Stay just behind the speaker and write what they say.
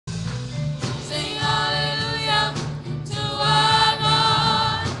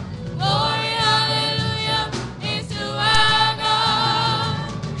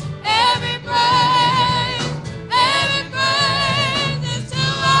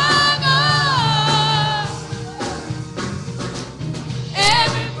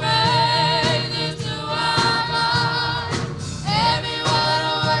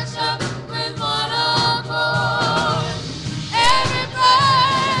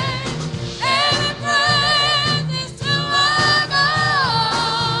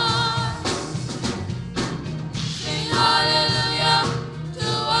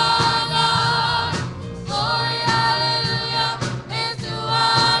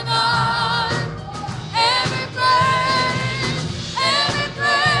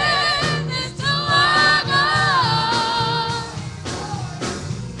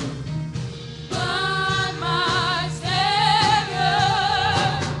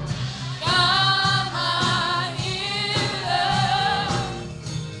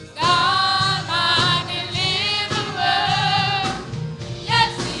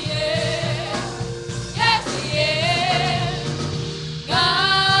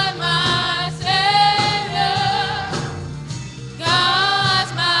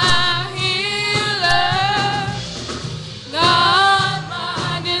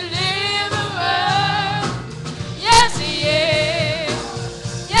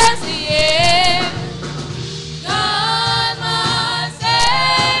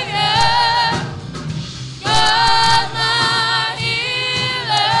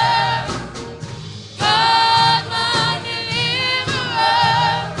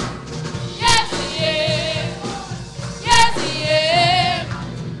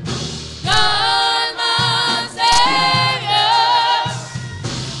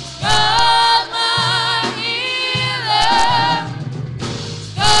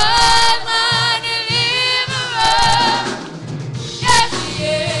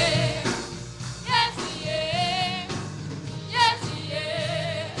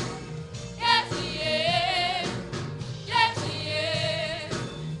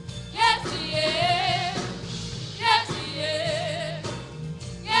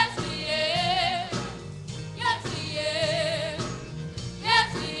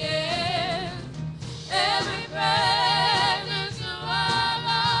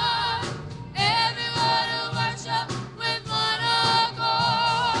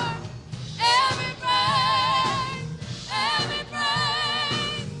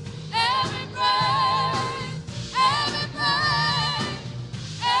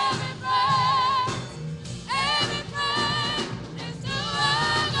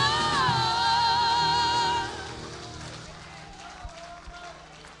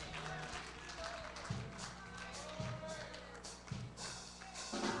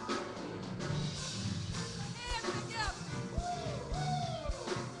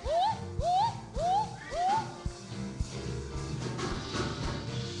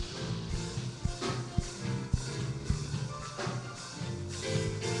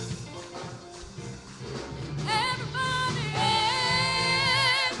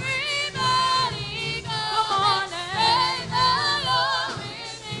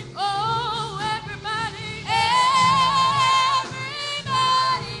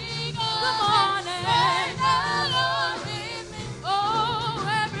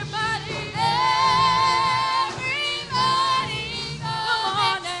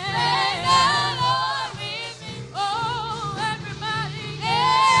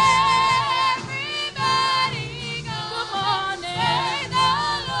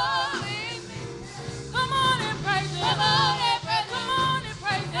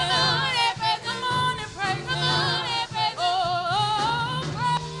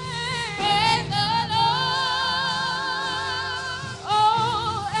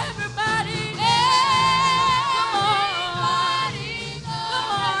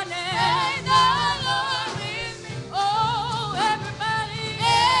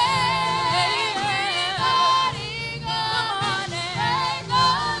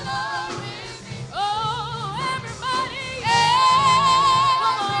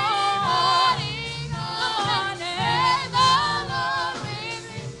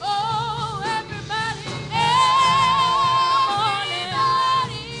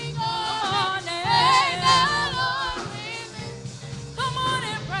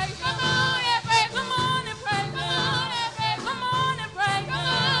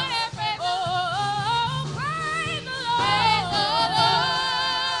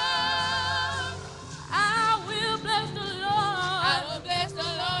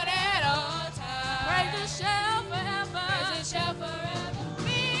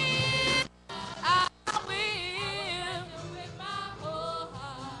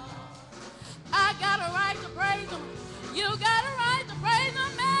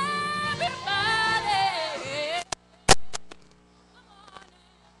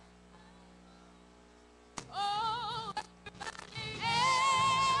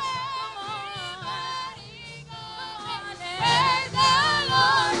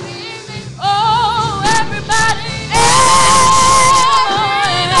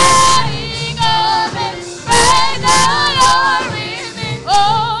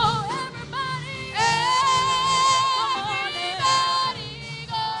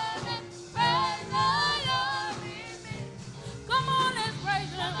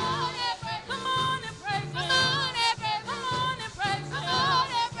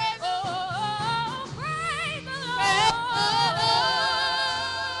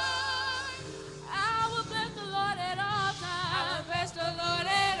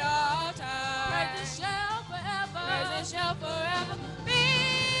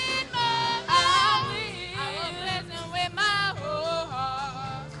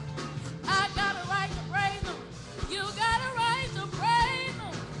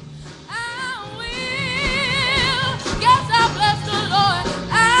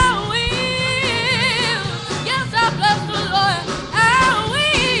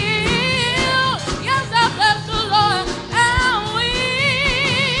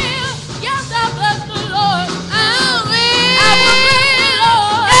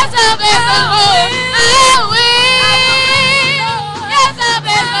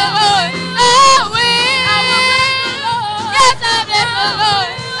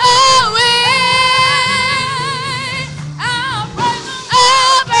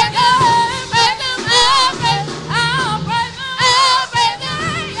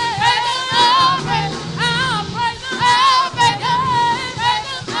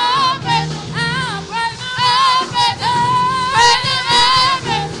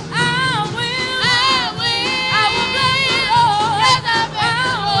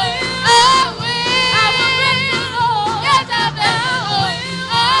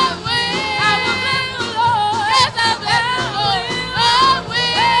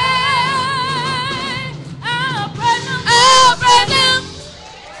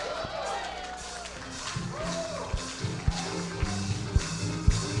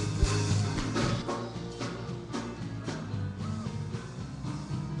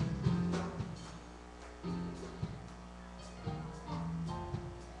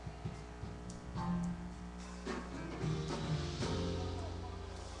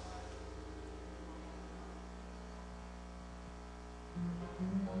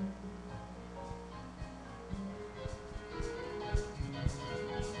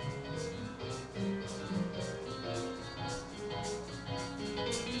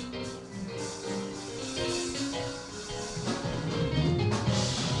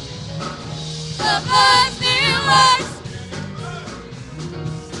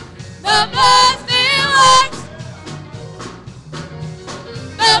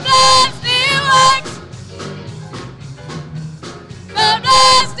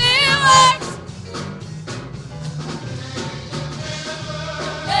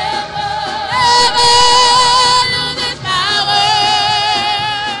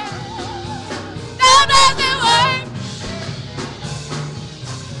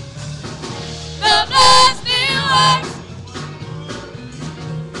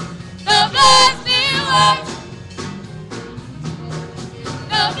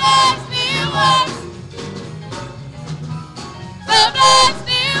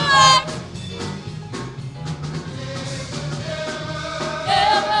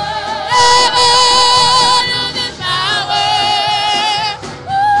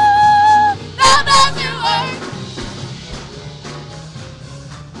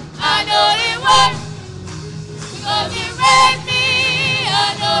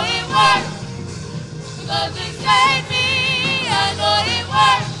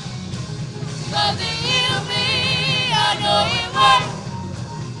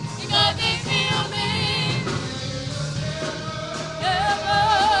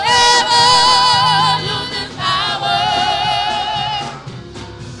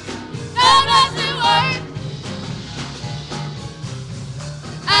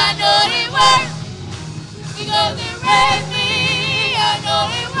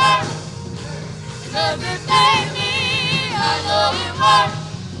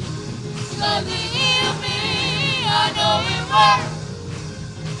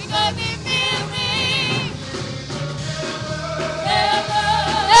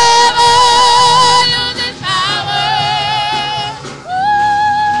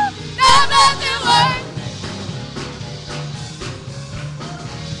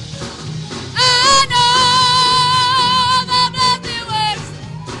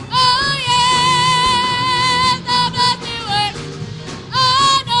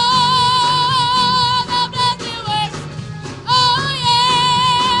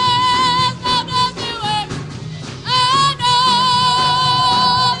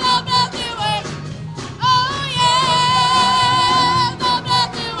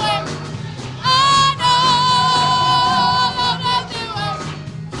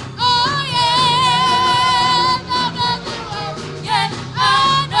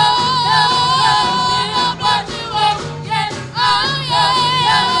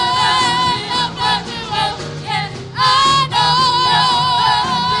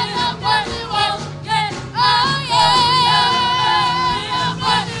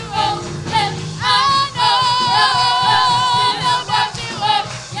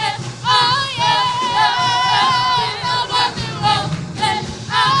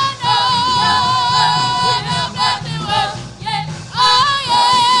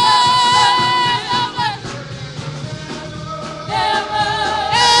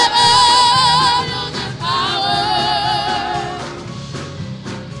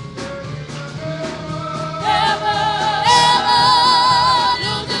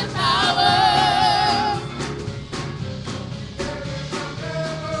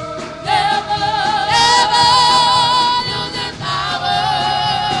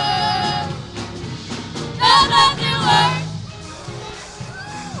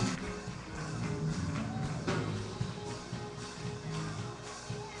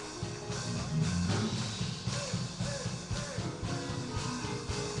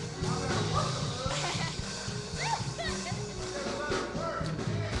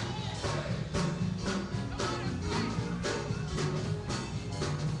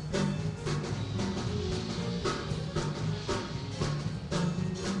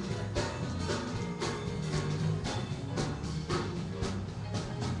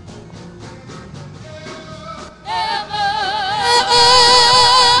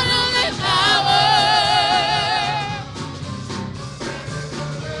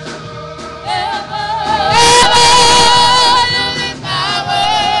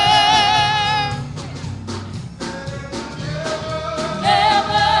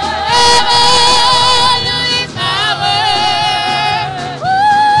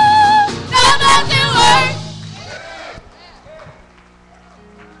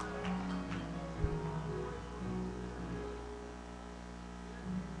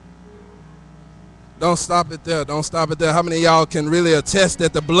Don't stop it there. Don't stop it there. How many of y'all can really attest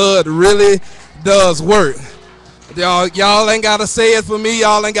that the blood really does work? Y'all ain't got to say it for me.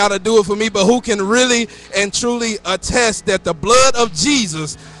 Y'all ain't got to do it for me. But who can really and truly attest that the blood of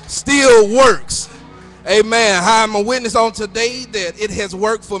Jesus still works? Amen. I'm a witness on today that it has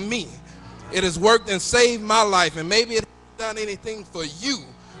worked for me. It has worked and saved my life. And maybe it hasn't done anything for you.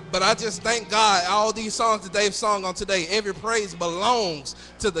 But I just thank God, all these songs that they've sung on today, every praise belongs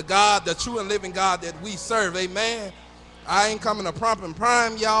to the God, the true and living God that we serve. Amen. I ain't coming to prompt and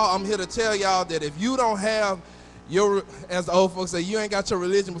prime y'all. I'm here to tell y'all that if you don't have your, as the old folks say, you ain't got your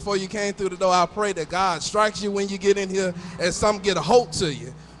religion before you came through the door, I pray that God strikes you when you get in here and some get a hold to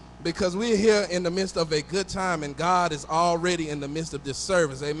you. Because we're here in the midst of a good time and God is already in the midst of this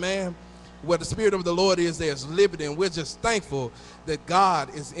service. Amen. Where the Spirit of the Lord is, there's liberty, and we're just thankful that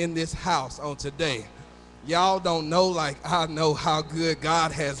God is in this house on today. Y'all don't know like I know how good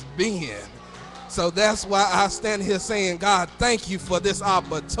God has been. So that's why I stand here saying, God, thank you for this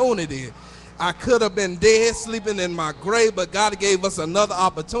opportunity. I could have been dead, sleeping in my grave, but God gave us another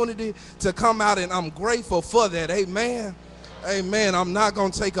opportunity to come out, and I'm grateful for that. Amen. Amen. I'm not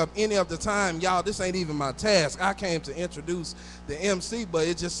going to take up any of the time. Y'all, this ain't even my task. I came to introduce the MC, but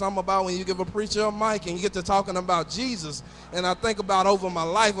it's just something about when you give a preacher a mic and you get to talking about Jesus, and I think about over my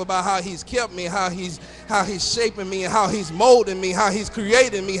life about how he's kept me, how he's shaping me, and how he's molding me, how he's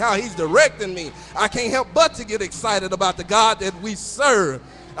creating me, how he's directing me. I can't help but to get excited about the God that we serve.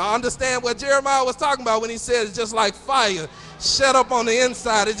 I understand what Jeremiah was talking about when he said it's just like fire shut up on the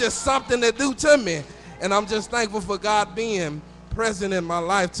inside. It's just something to do to me. And I'm just thankful for God being present in my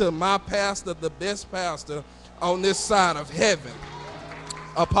life, to my pastor, the best pastor on this side of heaven,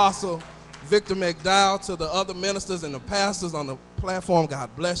 Apostle Victor McDowell, to the other ministers and the pastors on the platform. God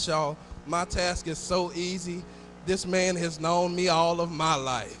bless y'all. My task is so easy. This man has known me all of my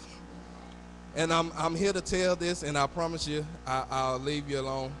life. And I'm here to tell this, and I promise you, I'll leave you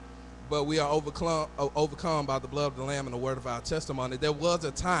alone. But we are overcome by the blood of the Lamb and the word of our testimony. There was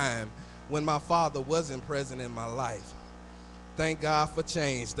a time when my father wasn't present in my life. Thank God for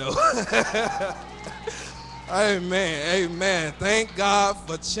change, though. Amen, amen. Thank God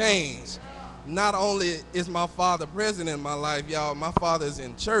for change. Not only is my father present in my life, y'all, my father is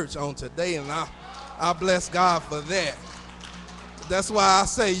in church on today, and I bless God for that. That's why I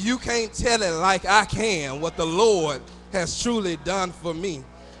say you can't tell it like I can what the Lord has truly done for me.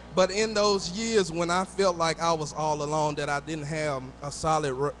 But in those years when I felt like I was all alone, that I didn't have a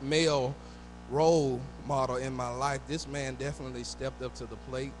solid male role model in my life, this man definitely stepped up to the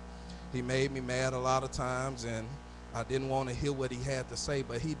plate. He made me mad a lot of times, and I didn't want to hear what he had to say,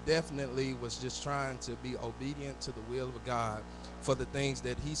 but he definitely was just trying to be obedient to the will of God for the things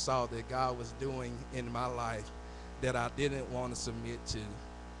that he saw that God was doing in my life that I didn't want to submit to.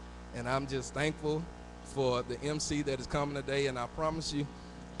 And I'm just thankful for the MC that is coming today, and I promise you,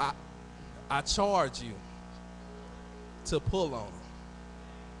 I charge you to pull on them.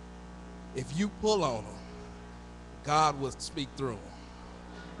 If you pull on them, God will speak through them.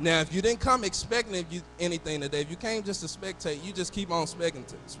 Now, if you didn't come expecting anything today, if you came just to spectate, you just keep on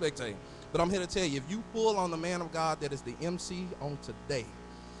spectating. But I'm here to tell you, if you pull on the man of God that is the MC on today,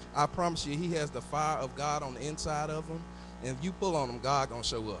 I promise you, he has the fire of God on the inside of him. And if you pull on him, God gonna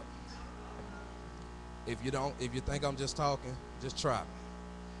show up. If you don't, if you think I'm just talking, just try me.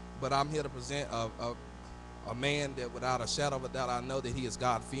 But I'm here to present a man that without a shadow of a doubt, I know that he is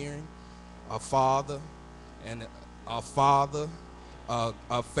God-fearing, a father,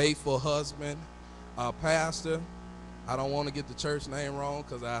 a faithful husband, a pastor. I don't want to get the church name wrong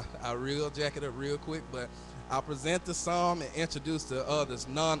because I real jack it up real quick, but I present to some and introduce to others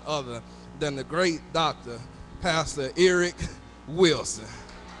none other than the great Dr. Pastor Eric Wilson.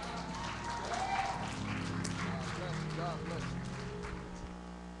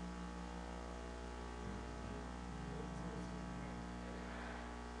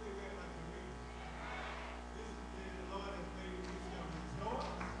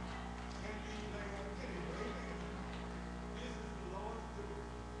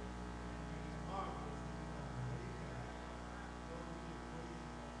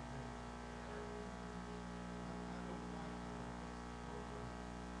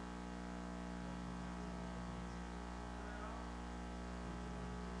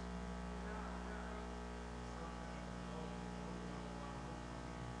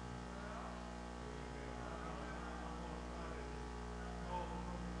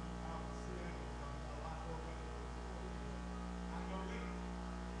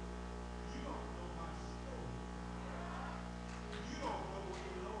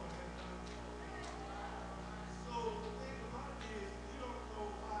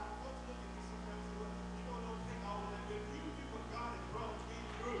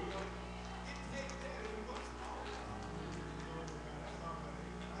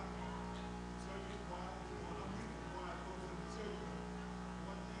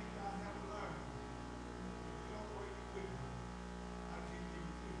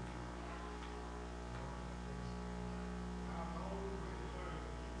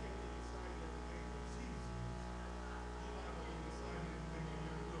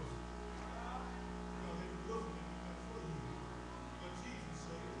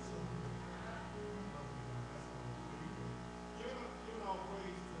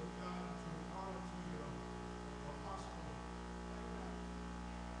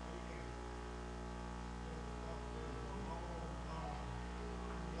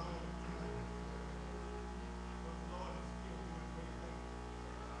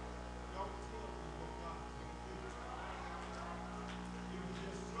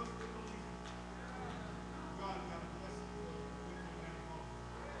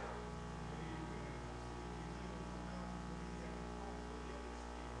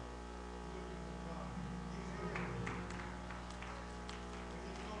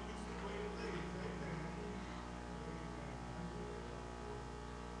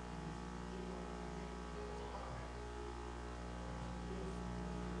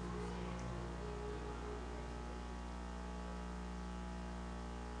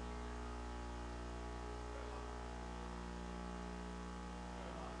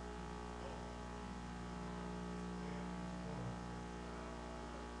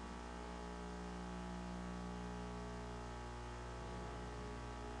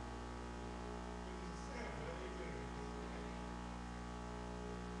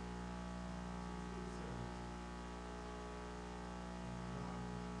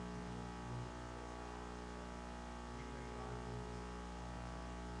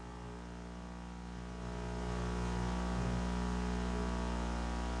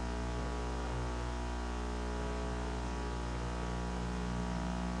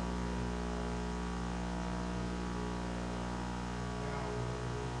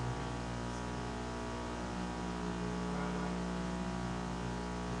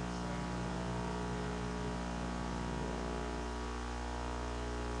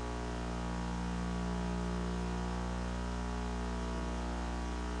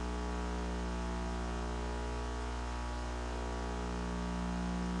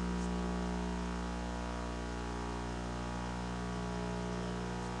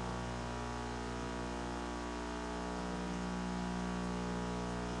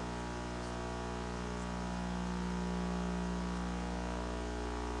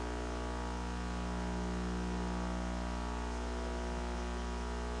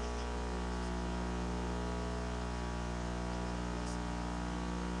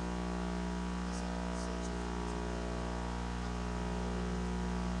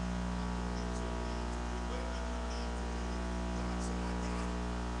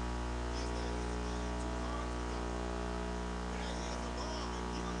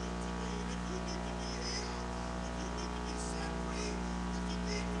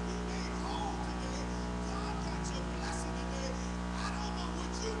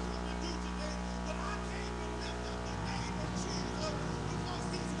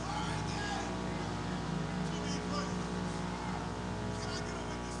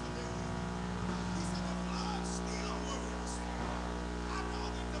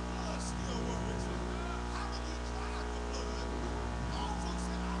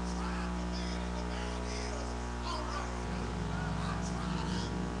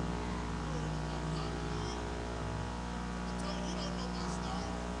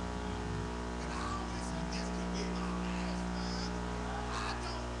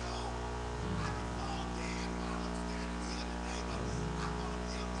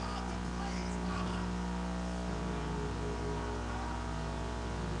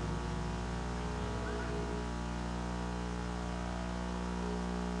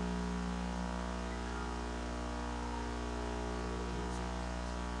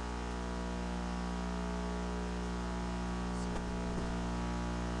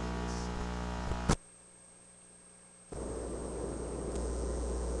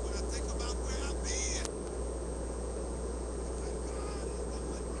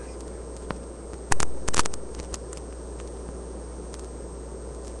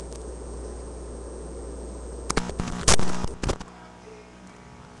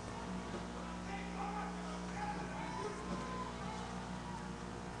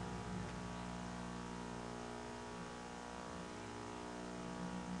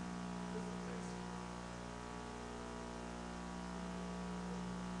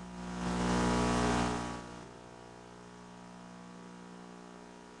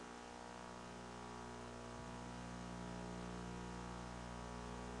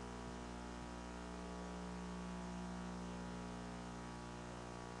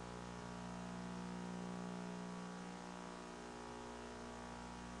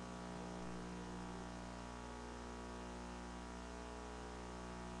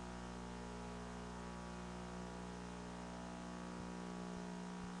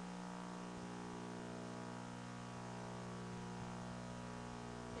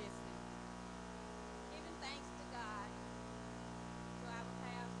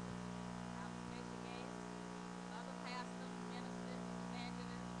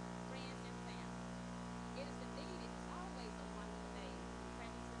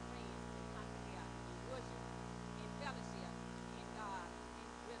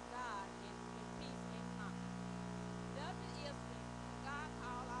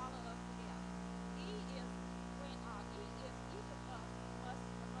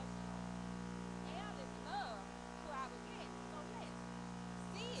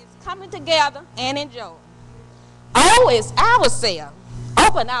 coming together and enjoy. O is ourselves.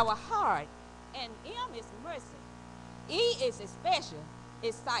 Open our heart. And M is mercy. E is special,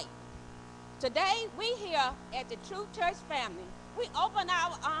 is sight. Today, we here at the True Church family, we open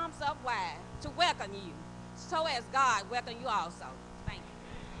our arms up wide to welcome you, so as God welcome you also. Thank you.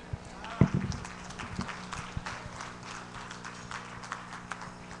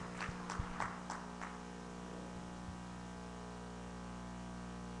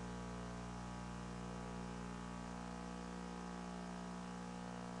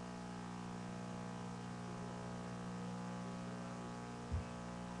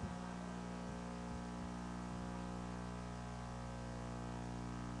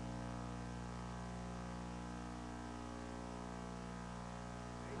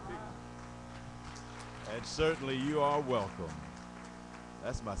 And certainly you are welcome.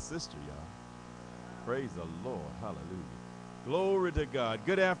 That's my sister, y'all. Praise the Lord. Hallelujah. Glory to God.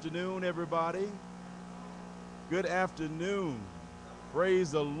 Good afternoon, everybody. Good afternoon.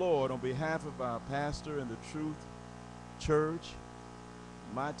 Praise the Lord. On behalf of our pastor and the Truth Church,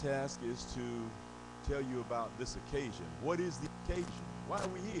 my task is to tell you about this occasion. What is the occasion? Why are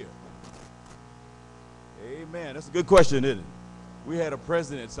we here? Amen. That's a good question, isn't it? We had a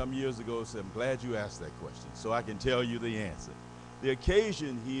president some years ago who said, I'm glad you asked that question, so I can tell you the answer. The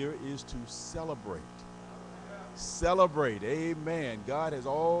occasion here is to celebrate. Celebrate. Amen. God has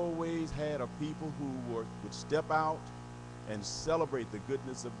always had a people who would step out and celebrate the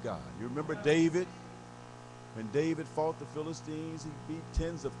goodness of God. You remember David? When David fought the Philistines, he beat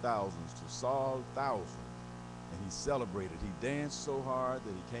tens of thousands to Saul thousands. And he celebrated. He danced so hard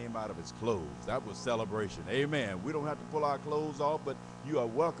that he came out of his clothes. That was celebration. Amen. We don't have to pull our clothes off, but you are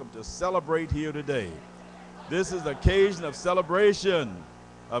welcome to celebrate here today. This is the occasion of celebration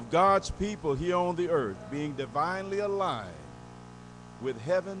of God's people here on the earth being divinely aligned with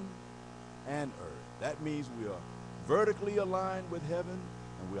heaven and earth. That means we are vertically aligned with heaven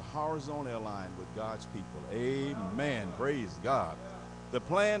and we're horizontally aligned with God's people. Amen. Praise God. The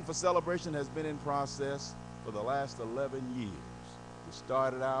plan for celebration has been in process for the last 11 years. We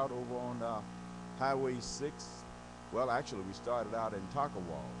started out over on Highway 6. Well, actually, we started out in Takawal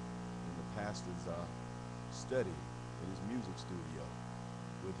in the pastor's study in his music studio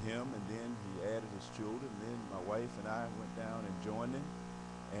with him, and then he added his children, and then my wife and I went down and joined him,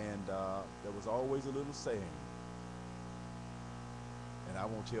 and there was always a little saying, and I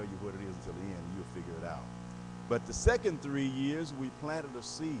won't tell you what it is until the end. You'll figure it out. But the second 3 years, we planted a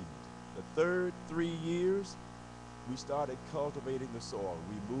seed. The third 3 years, we started cultivating the soil.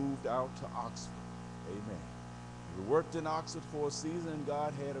 We moved out to Oxford. Amen. We worked in Oxford for a season, and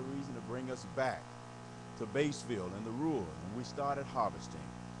God had a reason to bring us back to Batesville and the rural, and we started harvesting.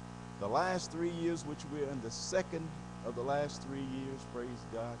 The last 3 years, which we're in the second of the last 3 years, praise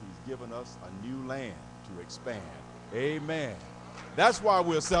God, he's given us a new land to expand. Amen. That's why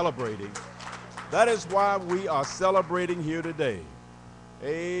we're celebrating. That is why we are celebrating here today.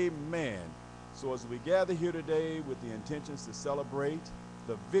 Amen. So as we gather here today with the intentions to celebrate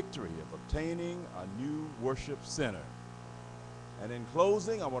the victory of obtaining a new worship center. And in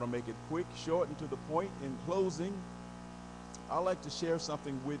closing, I want to make it quick, short, and to the point. In closing, I'd like to share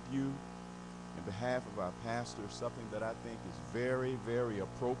something with you in behalf of our pastor, something that I think is very, very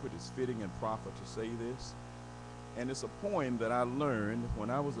appropriate. It's fitting and proper to say this. And it's a poem that I learned when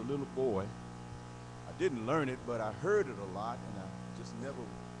I was a little boy. I didn't learn it, but I heard it a lot, and I just never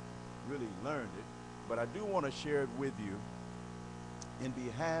really learned it. But I do want to share it with you in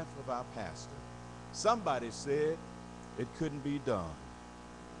behalf of our pastor. Somebody said it couldn't be done,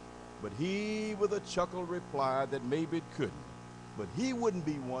 but he with a chuckle replied that maybe it couldn't, but he wouldn't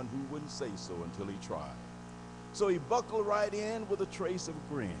be one who wouldn't say so until he tried. So he buckled right in with a trace of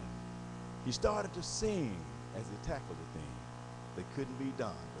a grin. He started to sing as he tackled the thing that couldn't be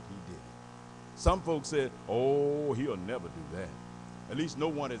done, but he did it. Some folks said, oh, he'll never do that. At least no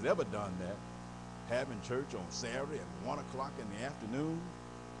one has ever done that. Having church on Saturday at 1 o'clock in the afternoon?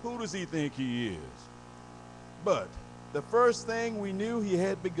 Who does he think he is? But the first thing we knew, he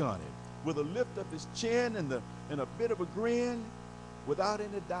had begun it with a lift of his chin and a bit of a grin, without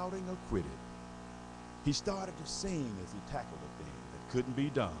any doubting or quitting. He started to sing as he tackled a thing that couldn't be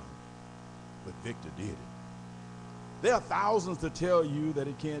done, but Victor did it. There are thousands to tell you that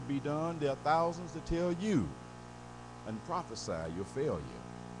it can't be done. There are thousands to tell you and prophesy your failure.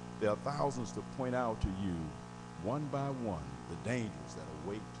 There are thousands to point out to you, one by one, the dangers that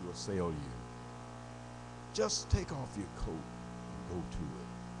await to assail you. Just take off your coat and go to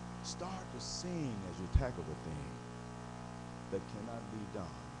it. Start to sing as you tackle the thing that cannot be done,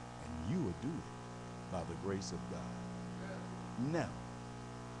 and you will do it by the grace of God. Now,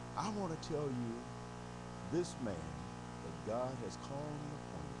 I want to tell you, this man that God has called and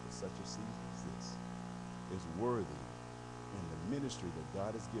appointed for such a season as this is worthy, and the ministry that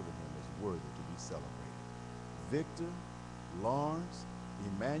God has given him is worthy to be celebrated. Victor Lawrence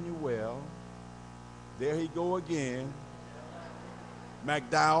Emmanuel, there he go again,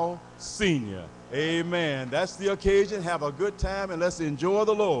 McDowell Sr. Amen. That's the occasion. Have a good time and let's enjoy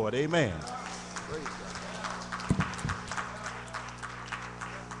the Lord. Amen. Praise God.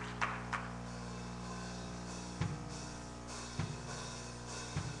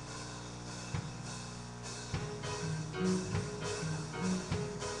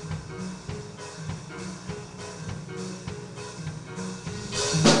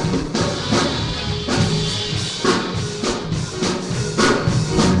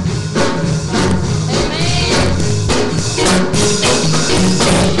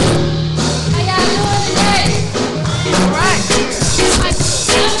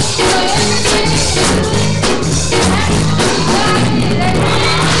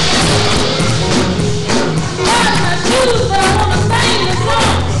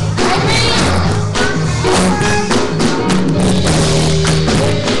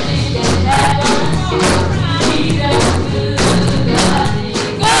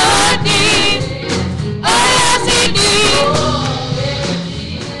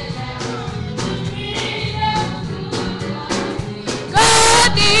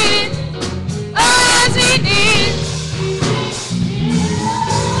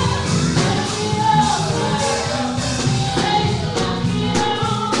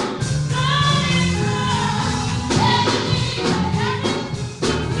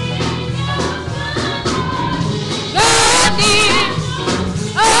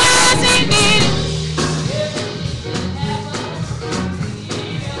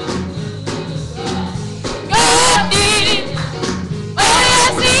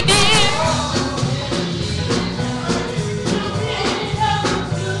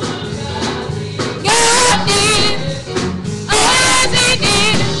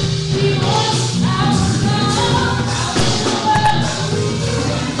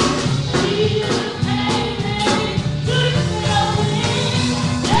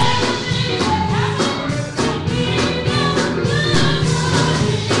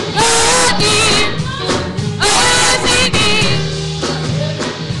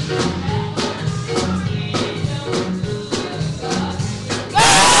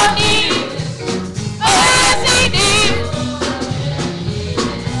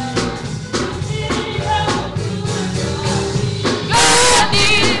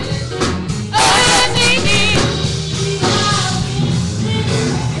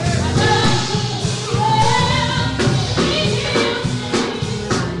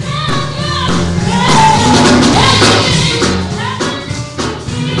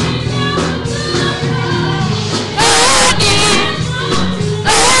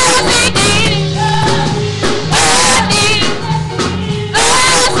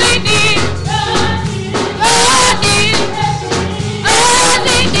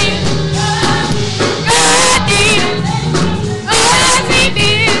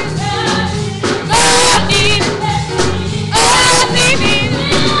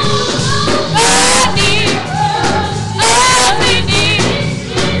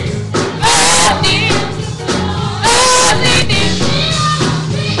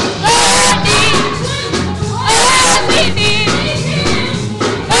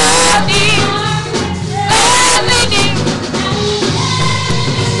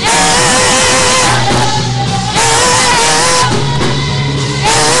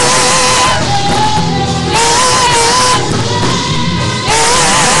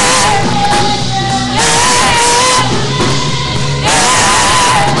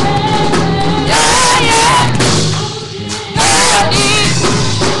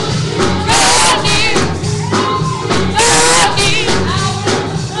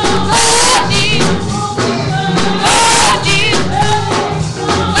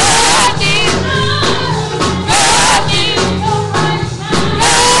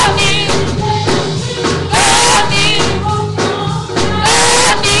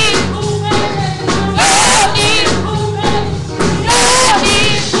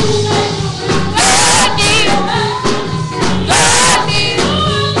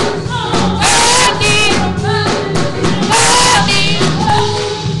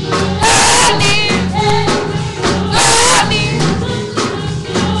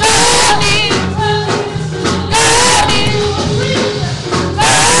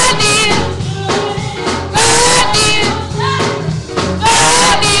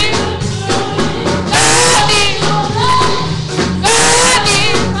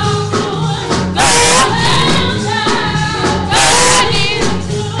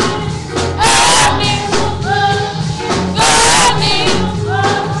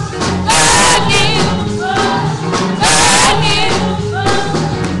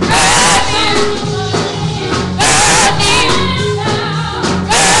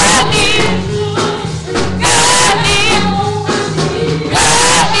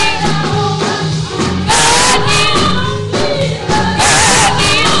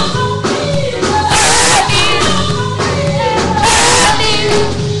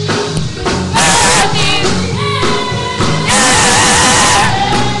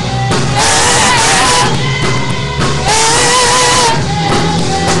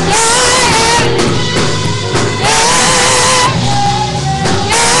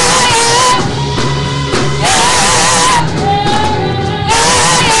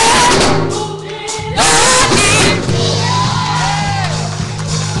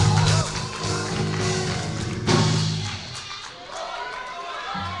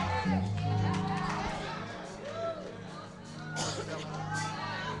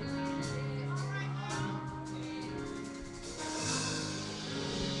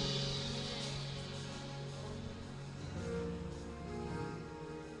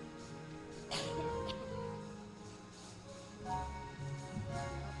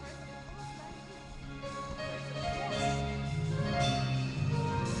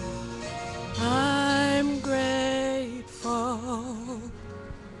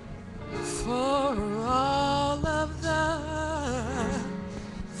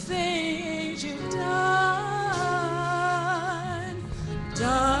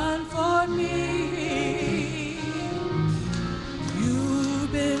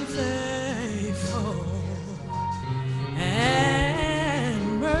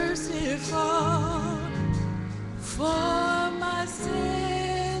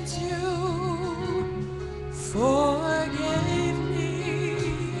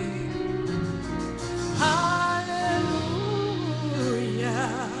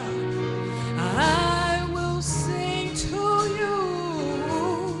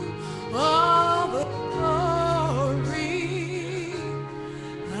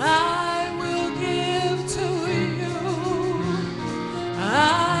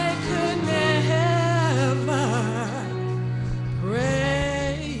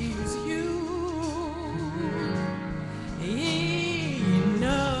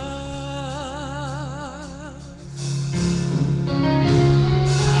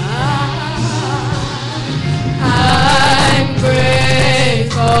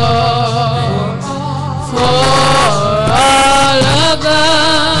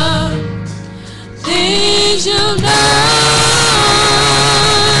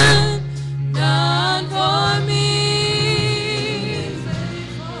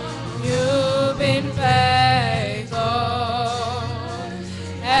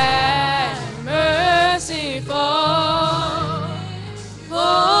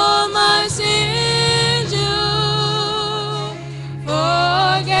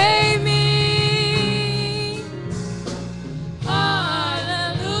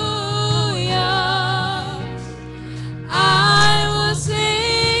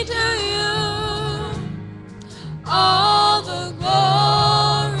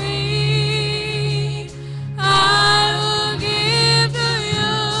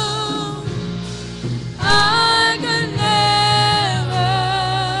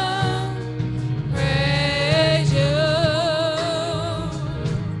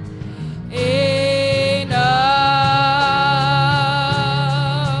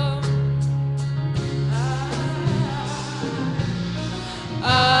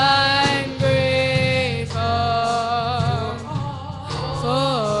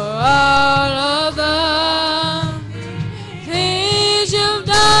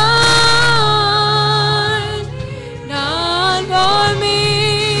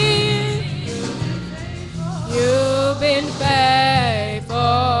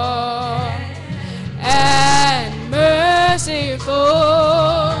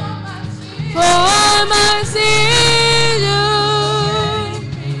 For my sin you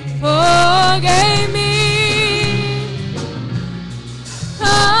forgave me.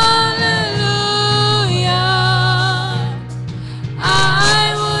 Hallelujah.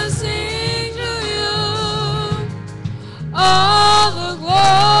 I will sing to you all the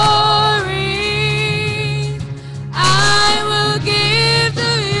glory. I will give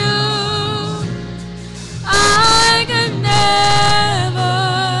to you. I can never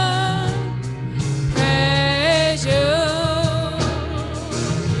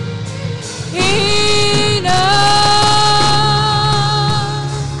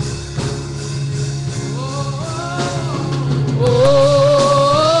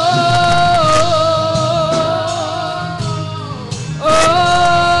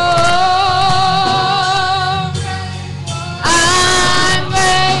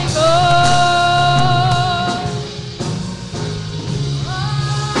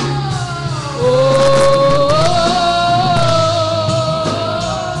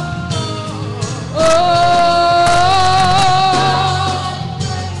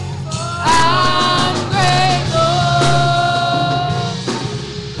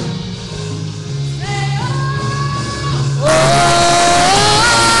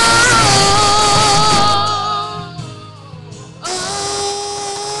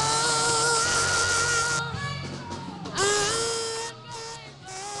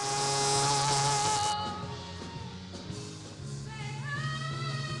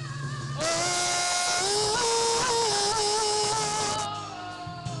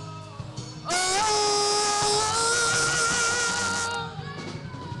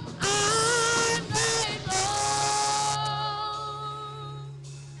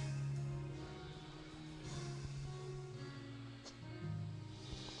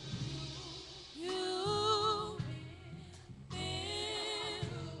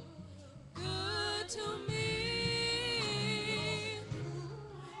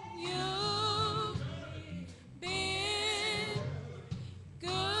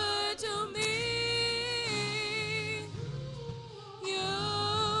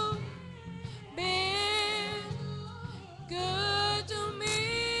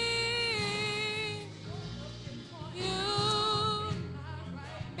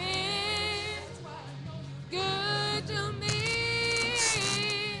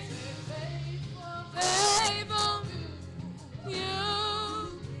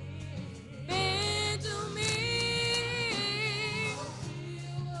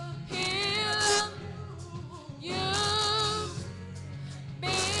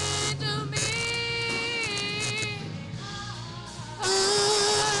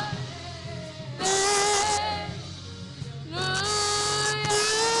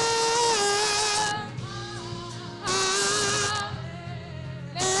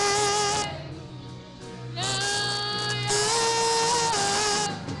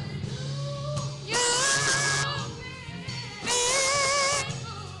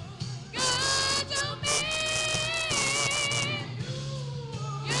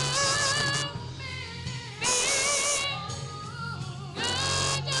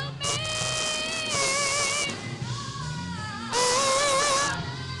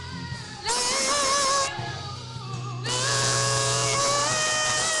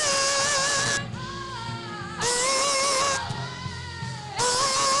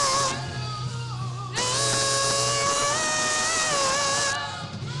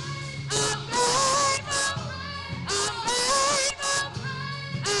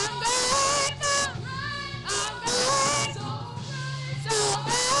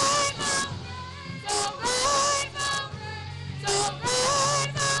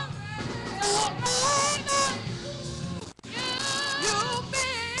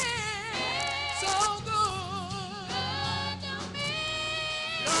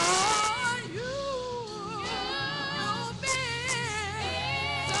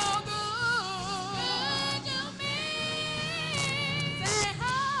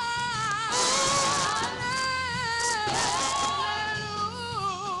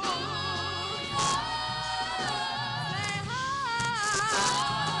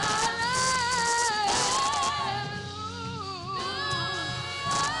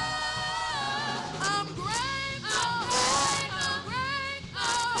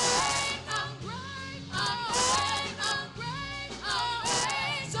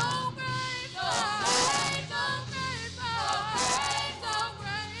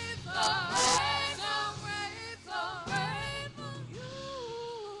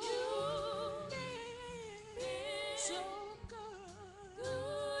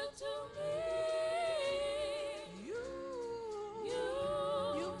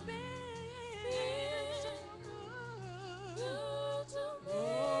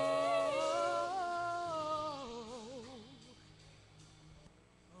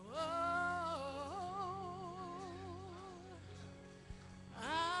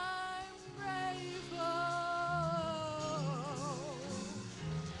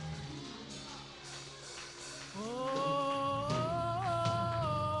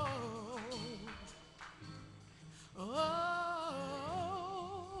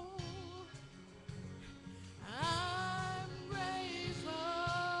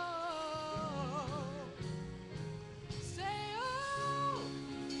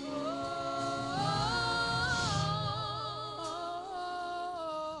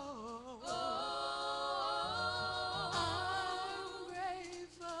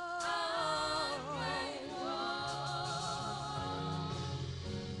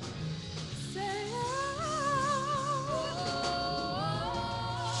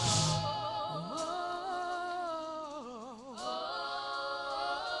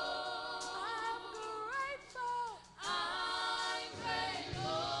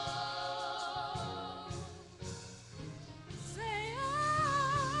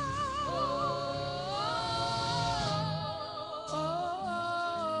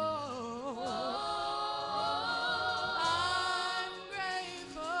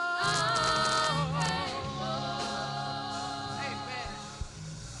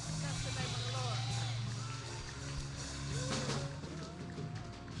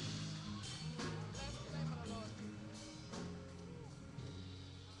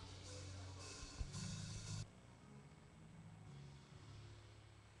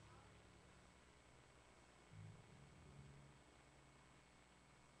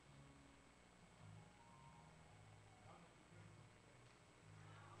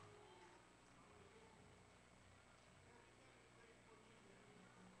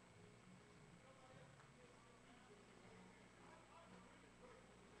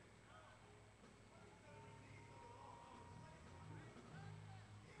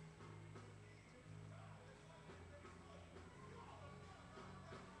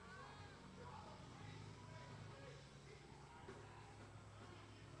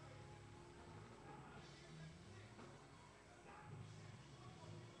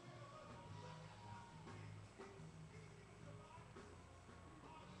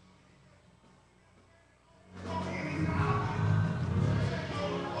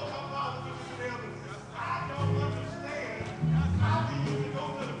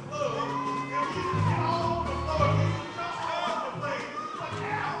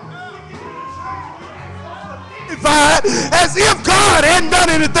sanctified as if God hadn't done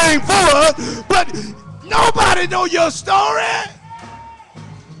anything for us, but nobody know your story.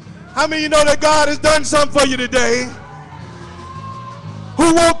 How many of you know that God has done something for you today?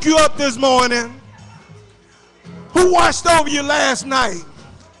 Who woke you up this morning? Who watched over you last night?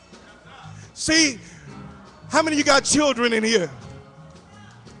 See, how many of you got children in here?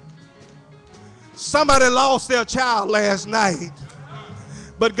 Somebody lost their child last night,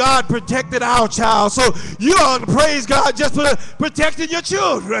 but God protected our child. So you ought to praise God just for protecting your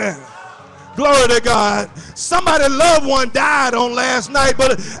children. Glory to God. Somebody's loved one died on last night,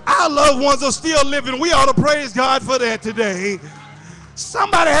 but our loved ones are still living. We ought to praise God for that today.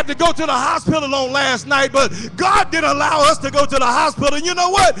 Somebody had to go to the hospital on last night, but God didn't allow us to go to the hospital. And you know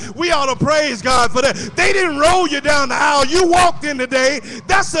what? We ought to praise God for that. They didn't roll you down the aisle. You walked in today.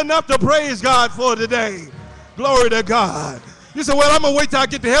 That's enough to praise God for today. Glory to God. You say, well, I'm going to wait till I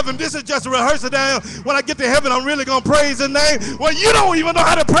get to heaven. This is just a rehearsal down. When I get to heaven, I'm really going to praise his name. Well, you don't even know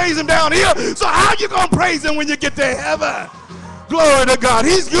how to praise him down here. So how are you going to praise him when you get to heaven? Glory to God.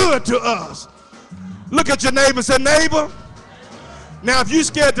 He's good to us. Look at your neighbor and say, neighbor, now if you're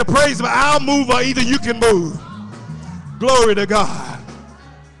scared to praise him, I'll move or either you can move. Glory to God.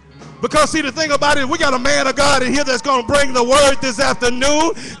 Because see, the thing about it, we got a man of God in here that's going to bring the word this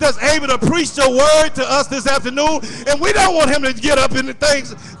afternoon, that's able to preach the word to us this afternoon, and we don't want him to get up into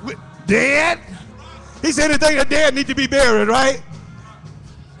things dead. He said anything that dead need to be buried, right?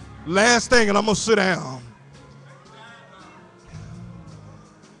 Last thing, and I'm going to sit down.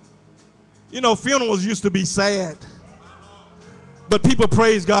 You know, funerals used to be sad, but people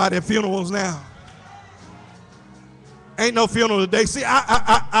praise God at funerals now. Ain't no funeral today. See,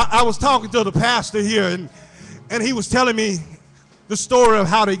 I was talking to the pastor here, and he was telling me the story of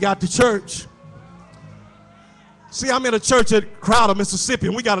how they got to church. See, I'm in a church at Crowder, Mississippi,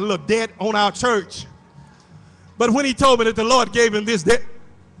 and we got a little debt on our church. But when he told me that the Lord gave him this debt,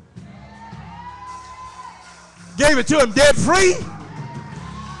 gave it to him debt free,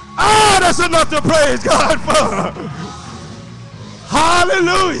 oh, that's enough to praise God for.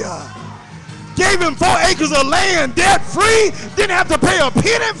 Hallelujah. Gave him 4 acres of land debt free, didn't have to pay a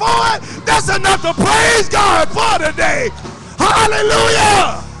penny for it. That's enough to praise God for today.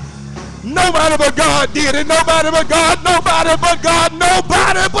 Hallelujah. Nobody but God did it. Nobody but God, nobody but God,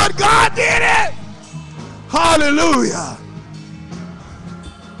 nobody but God did it. Hallelujah.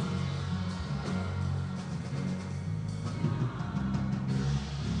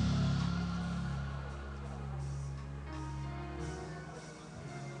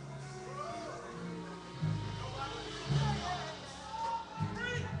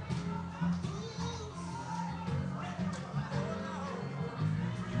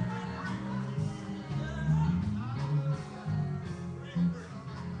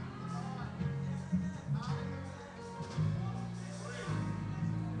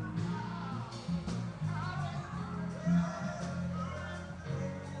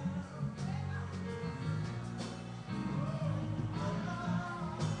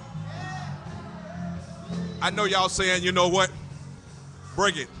 I know y'all saying, you know what?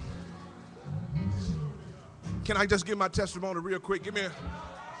 Bring it. Can I just give my testimony real quick?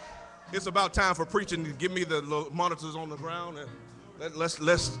 It's about time for preaching. Give me the monitors on the ground and let's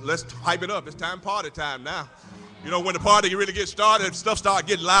hype it up. It's party time now. You know, when the party really gets started, stuff start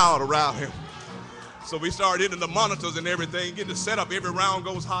getting loud around here. So we start hitting the monitors and everything, getting the setup. Every round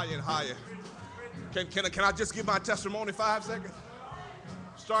goes higher and higher. Can I just give my testimony 5 seconds?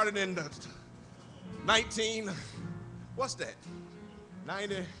 Started in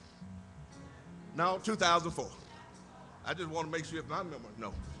 2004. I just want to make sure if I remember.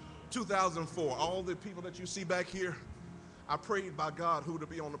 No, 2004. All the people that you see back here, I prayed by God who to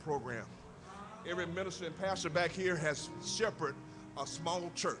be on the program. Every minister and pastor back here has shepherded a small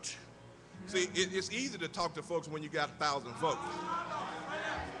church. See, it's easy to talk to folks when you got 1,000 folks.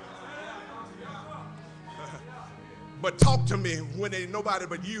 But talk to me when ain't nobody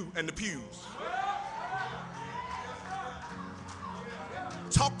but you and the pews.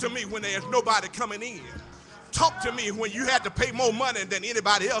 Talk to me when there's nobody coming in. Talk to me when you had to pay more money than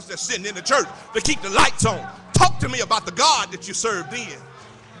anybody else that's sitting in the church to keep the lights on. Talk to me about the God that you served in.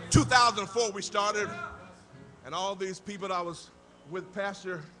 2004 we started, and all these people that I was with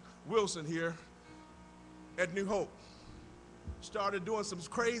Pastor Wilson here at New Hope started doing some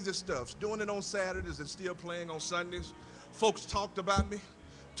crazy stuff, doing it on Saturdays and still playing on Sundays. Folks talked about me,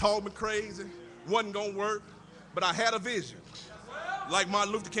 told me crazy, wasn't gonna work, but I had a vision. Like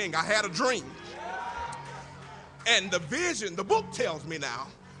Martin Luther King, I had a dream. And the vision, the book tells me now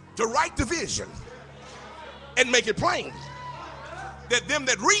to write the vision and make it plain, that them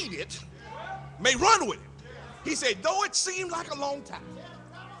that read it may run with it. He said, though it seemed like a long time,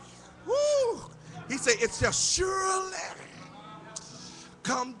 woo, he said, it shall surely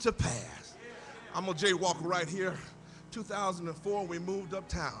come to pass. I'm going to jaywalk right here. 2004, we moved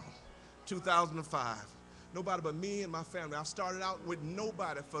uptown. 2005. Nobody but me and my family. I started out with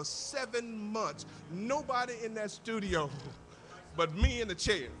nobody for 7 months. Nobody in that studio but me and the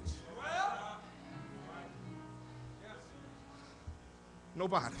chairs.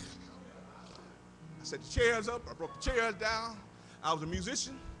 Nobody. I set the chairs up. I broke the chairs down. I was a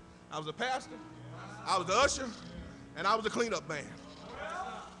musician. I was a pastor. I was the usher. And I was a cleanup man.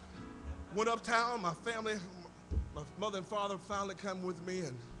 Went uptown. My family, my mother and father finally come with me,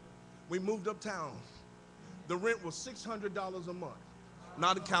 and we moved uptown. The rent was $600 a month,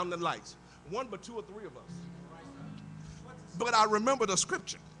 not counting the lights. One but 2 or 3 of us. But I remember the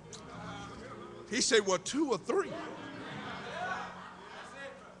scripture. He said, well, 2 or 3.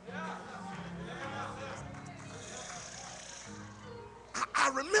 I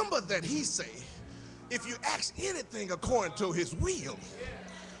remember that he said, if you ask anything according to his will,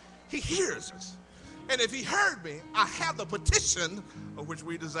 he hears us. And if he heard me, I have the petition of which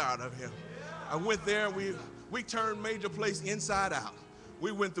we desired of him. I went there, we turned Major Place inside out.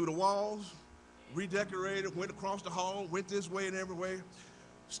 We went through the walls, redecorated, went across the hall, went this way and every way.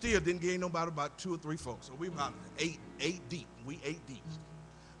 Still didn't gain nobody about 2 or 3 folks. So we about eight deep. We 8 deep.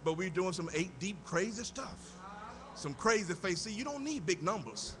 But we doing some 8 deep crazy stuff. Some crazy face. See, you don't need big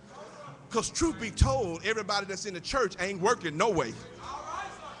numbers. Because truth be told, everybody that's in the church ain't working no way.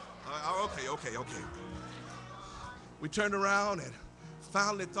 Okay. We turned around and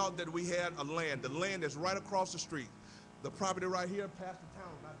finally thought that we had a land. The land that's right across the street. The property right here, Pastor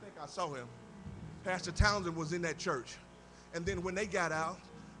Townsend, I think I saw him. Pastor Townsend was in that church. And then when they got out,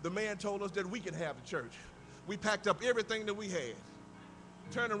 the man told us that we could have the church. We packed up everything that we had.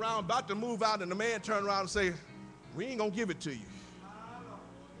 Turned around, about to move out, and the man turned around and said, we ain't gonna give it to you. I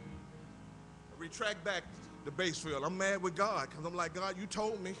retract back to Basefield. I'm mad with God, because I'm like, God, you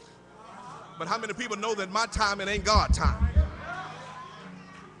told me. But how many people know that my time, it ain't God time?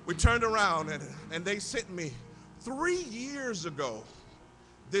 We turned around, and they sent me 3 years ago,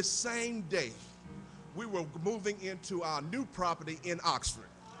 this same day, we were moving into our new property in Oxford.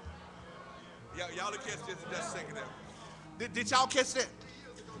 Y'all catch this just thinking that. Did y'all catch that?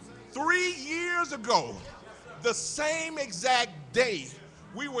 3 years ago, the same exact day,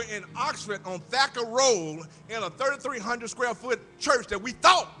 we were in Oxford on Thacker Road in a 3,300 square foot church that we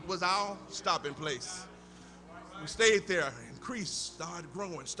thought was our stopping place. We stayed there, increased, started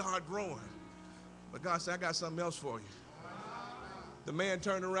growing. But God said, I got something else for you. The man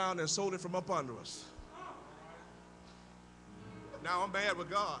turned around and sold it from up under us. Now I'm mad with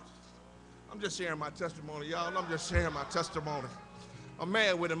God. I'm just sharing my testimony, y'all. I'm just sharing my testimony. I'm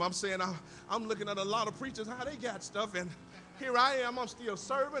mad with him. I'm saying I'm looking at a lot of preachers, how they got stuff, and here I am. I'm still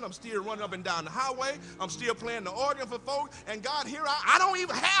serving. I'm still running up and down the highway. I'm still playing the organ for folks. And God, here I don't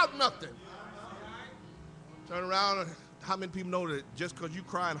even have nothing. Turn around. How many people know that just because you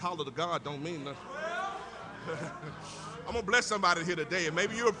cry and holler to God don't mean nothing? I'm going to bless somebody here today. And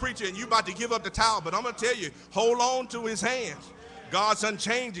maybe you're a preacher and you're about to give up the towel, but I'm going to tell you, hold on to his hands. God's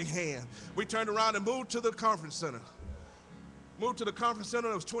unchanging hand. We turned around and moved to the conference center. Moved to the conference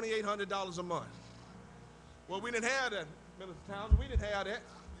center, it was $2,800 a month. Well, we didn't have that, Minister Townsend. We didn't have that.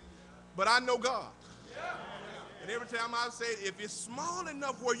 But I know God. And every time I say, if it's small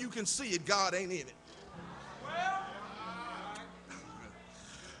enough where you can see it, God ain't in it.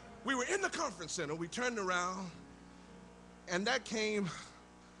 We were in the conference center. We turned around, and that came,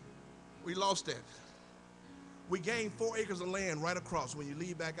 we lost that. We gained 4 acres of land right across. When you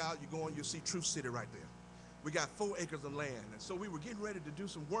leave back out, you go and you see Truth City right there. We got 4 acres of land. And so we were getting ready to do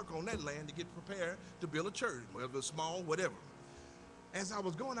some work on that land to get prepared to build a church, whether it's small, whatever. As I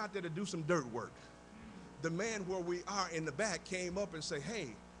was going out there to do some dirt work, the man where we are in the back came up and said, hey,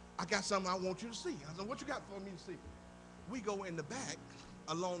 I got something I want you to see. I said, what you got for me to see? We go in the back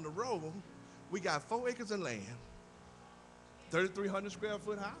along the road. We got 4 acres of land, 3,300 square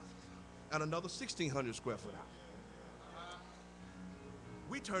foot house, and another 1,600 square foot house.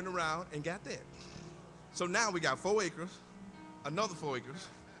 We turned around and got that. So now we got 4 acres, another 4 acres.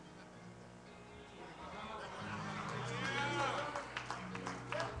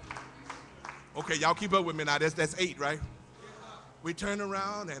 Okay, y'all keep up with me now. That's 8, right? We turned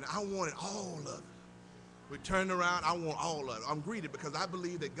around and I wanted all of it. We turned around, I want all of it. I'm greedy because I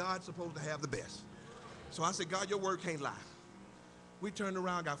believe that God's supposed to have the best. So I said, God, your word can't lie. We turned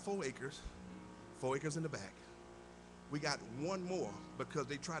around, got 4 acres in the back. We got 1 more because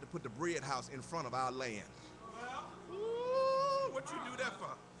they tried to put the bread house in front of our land. Ooh, what you do that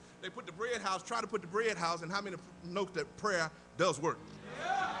for? They put the bread house, try to put the bread house, and how many know that prayer does work?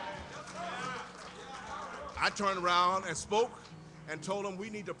 I turned around and spoke and told them we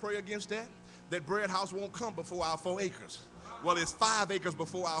need to pray against that. That bread house won't come before our 4 acres. Well, it's 5 acres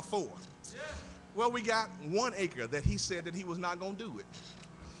before our 4. Well, we got 1 acre that he said that he was not going to do it.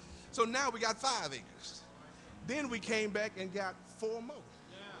 So now we got 5 acres. Then we came back and got 4 more.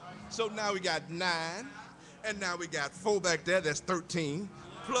 So now we got 9, and now we got 4 back there. That's 13,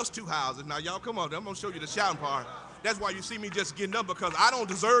 plus 2 houses. Now, y'all, come on. I'm going to show you the shouting part. That's why you see me just getting up, because I don't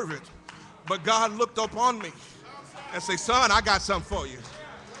deserve it. But God looked up on me and said, son, I got something for you.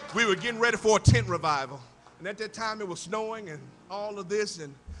 We were getting ready for a tent revival. And at that time, it was snowing and all of this,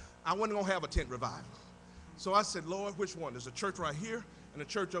 and I wasn't going to have a tent revival. So I said, Lord, which one? There's a church right here and a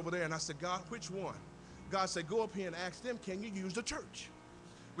church over there. And I said, God, which one? God said, go up here and ask them, can you use the church?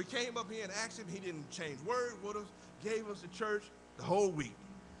 We came up here and asked him. He didn't change word with us, gave us the church the whole week.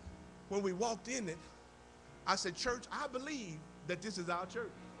 When we walked in it, I said, church, I believe that this is our church.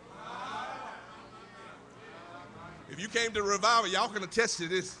 If you came to the revival, y'all can attest to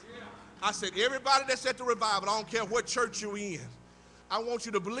this. I said, everybody that's at the revival, I don't care what church you're in, I want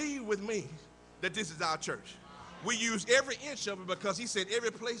you to believe with me that this is our church. We use every inch of it because he said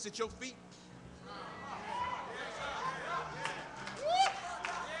every place at your feet.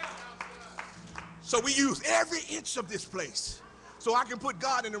 So we use every inch of this place. So I can put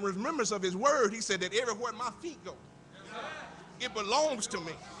God in the remembrance of his word. He said that everywhere my feet go, it belongs to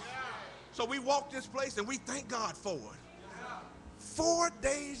me. So we walk this place and we thank God for it. 4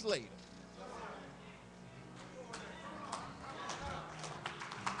 days later,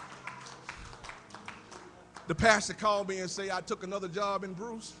 the pastor called me and said, I took another job in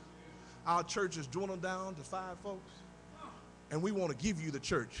Bruce. Our church is dwindled down to 5 folks, and we want to give you the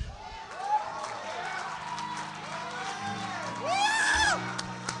church.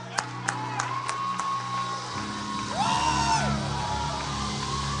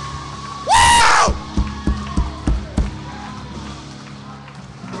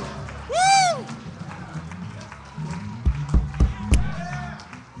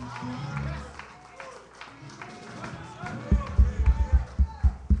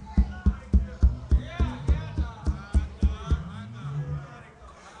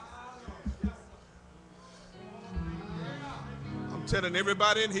 Telling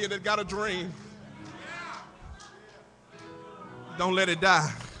everybody in here that got a dream, don't let it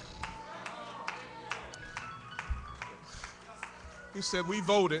die. He said, we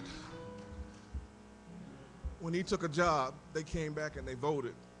voted. When he took a job, they came back and they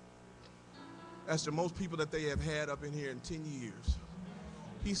voted. That's the most people that they have had up in here in 10 years.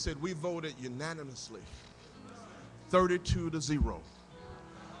 He said, we voted unanimously, 32-0,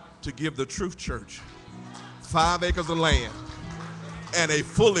 to give the Truth Church 5 acres of land and a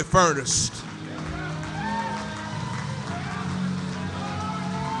fully furnished.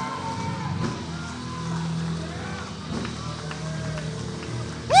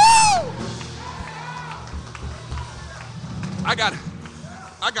 Woo! I got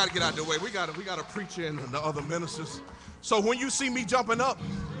to get out of the way. We got a preacher and the other ministers. So when you see me jumping up,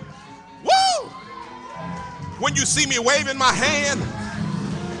 woo! When you see me waving my hand,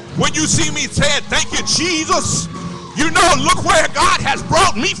 when you see me saying, thank you, Jesus, you know, look where God has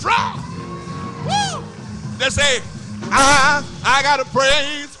brought me from. Woo! They say, I got to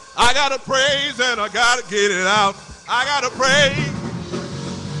praise, and I got to get it out. I got to praise.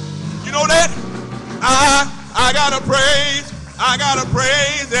 You know that? I got to praise,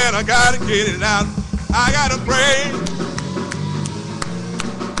 and I got to get it out. I got to praise.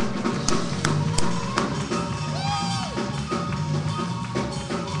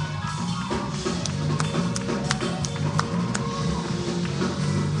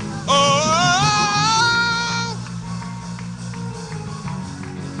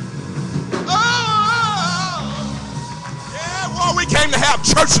 To have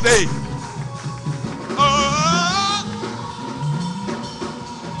church today.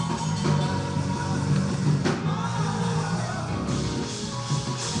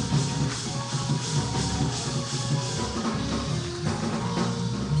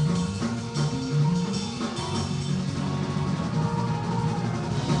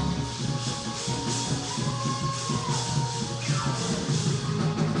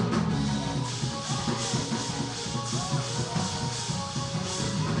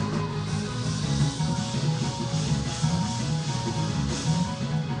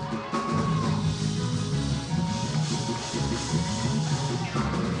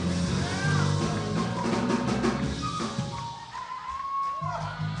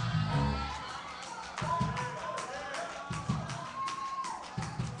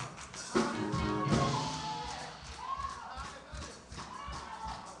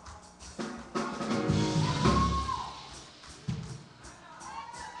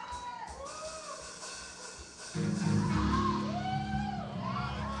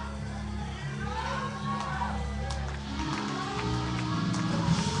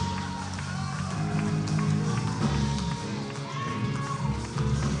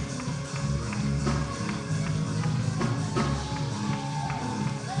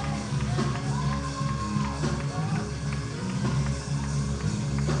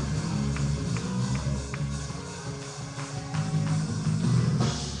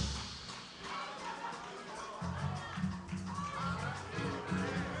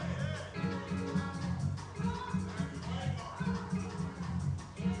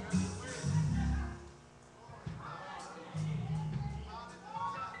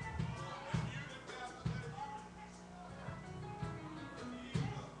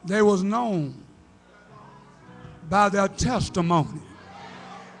 They was known by their testimony.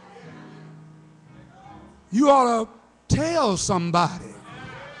 You ought to tell somebody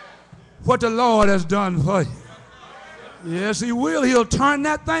what the Lord has done for you. Yes, he will. He'll turn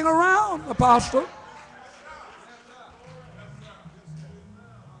that thing around, Apostle.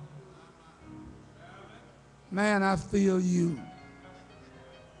 Man, I feel you.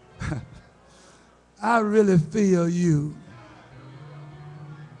 I really feel you.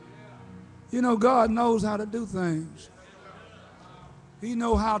 You know, God knows how to do things. He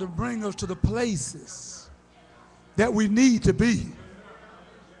knows how to bring us to the places that we need to be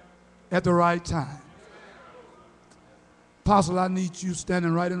at the right time. Apostle, I need you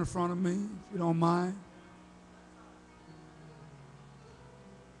standing right in the front of me, if you don't mind.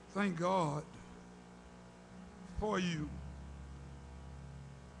 Thank God for you.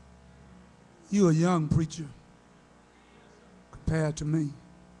 You're a young preacher compared to me.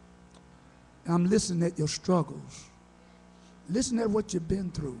 I'm listening at your struggles. Listen at what you've been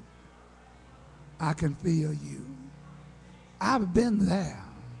through. I can feel you. I've been there.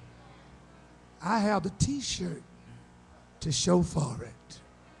 I have the t-shirt to show for it.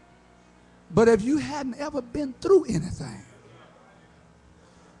 But if you hadn't ever been through anything,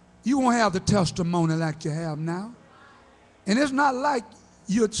 you won't have the testimony like you have now. And it's not like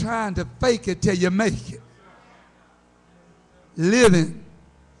you're trying to fake it till you make it. Living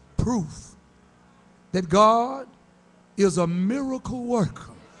proof that God is a miracle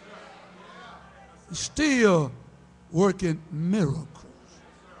worker. He's still working miracles.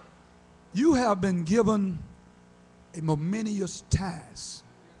 You have been given a momentous task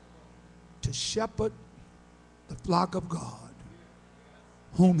to shepherd the flock of God,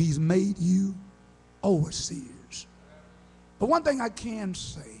 whom he's made you overseers. But one thing I can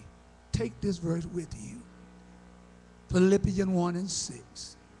say, take this verse with you. Philippians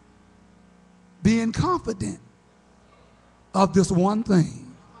 1:6. Being confident of this one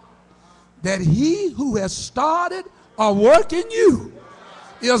thing, that he who has started a work in you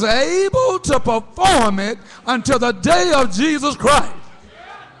is able to perform it until the day of Jesus Christ.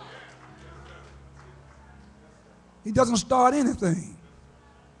 He doesn't start anything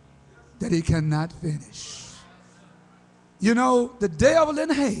that he cannot finish. You know, the devil in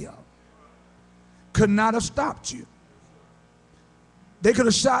hell could not have stopped you. They could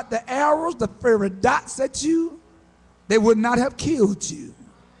have shot the arrows, the fiery dots at you. They would not have killed you,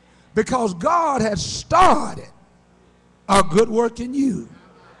 because God has started a good work in you.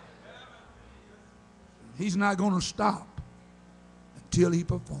 He's not going to stop until he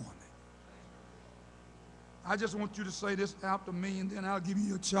performs it. I just want you to say this after me, and then I'll give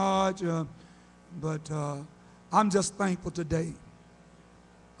you a charge. I'm just thankful today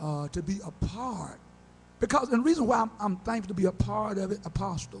to be a part. And the reason why I'm thankful to be a part of it,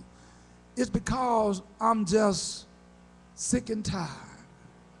 Apostle, is because I'm just sick and tired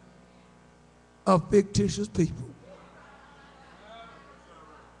of fictitious people.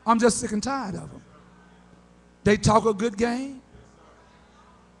 I'm just sick and tired of them. They talk a good game,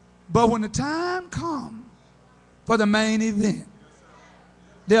 but when the time comes for the main event,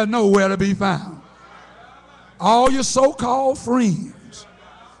 they're nowhere to be found. All your so-called friends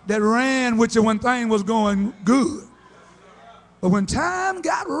that ran with you when things was going good, but when time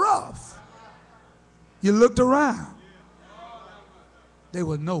got rough, you looked around, they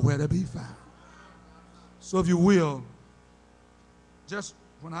were nowhere to be found. So if you will, just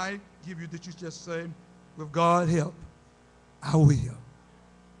when I give you that, you just say, with God's help, I will.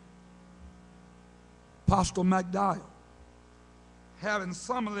 Apostle McDowell, having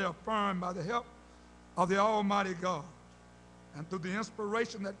solemnly affirmed by the help of the Almighty God and through the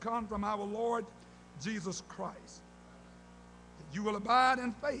inspiration that comes from our Lord Jesus Christ, that you will abide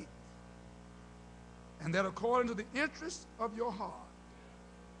in faith, and that according to the interest of your heart,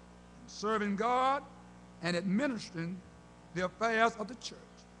 in serving God and administering the affairs of the church,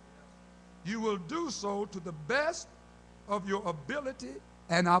 you will do so to the best of your ability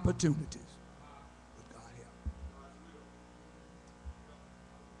and opportunities. With God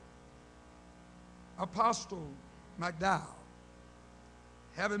help. Apostle McDowell,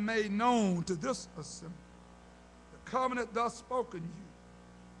 having made known to this assembly the covenant thus spoken you,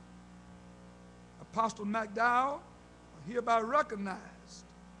 Apostle McDowell are hereby recognized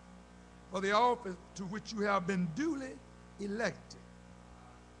for the office to which you have been duly elected,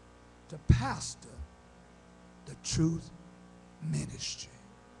 to pastor the Truth Ministry.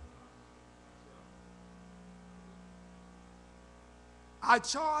 I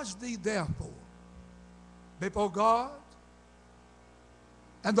charge thee therefore before God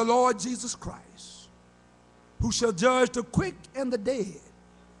and the Lord Jesus Christ, who shall judge the quick and the dead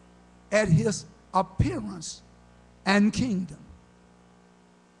at his appearance and kingdom.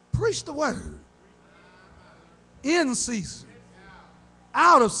 Preach the word. In season,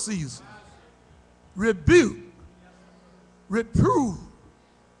 out of season, rebuke, reprove,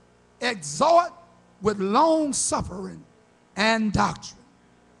 exhort with long suffering and doctrine.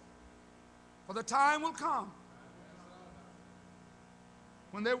 For the time will come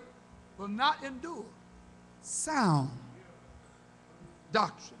when they will not endure sound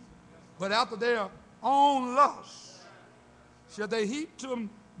doctrine, but after their own lust shall they heap to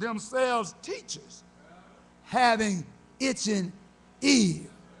themselves teachers having itching ears.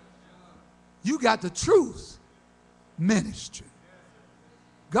 You got the truth ministry.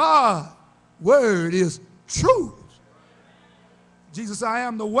 God's word is truth. Jesus said, I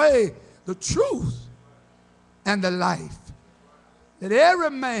am the way, the truth, and the life. Let every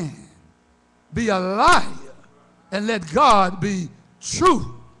man be a liar and let God be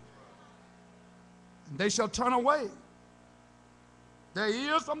true. And they shall turn away their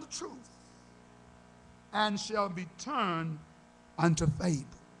ears from the truth and shall be turned unto fables.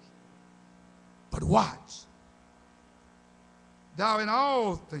 But watch, thou in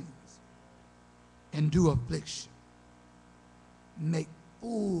all things endure affliction, make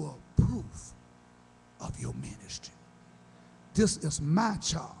full proof of your ministry. This is my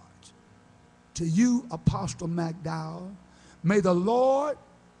charge to you, Apostle McDowell. May the Lord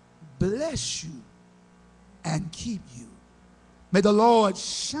bless you and keep you. May the Lord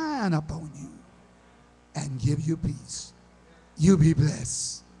shine upon you and give you peace. You be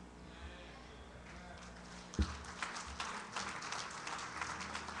blessed.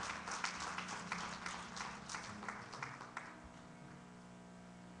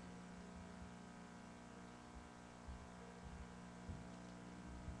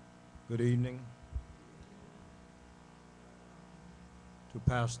 Good evening to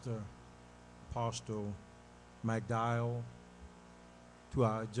Pastor Apostle McDowell, to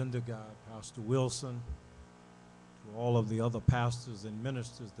our agenda guy, Pastor Wilson, to all of the other pastors and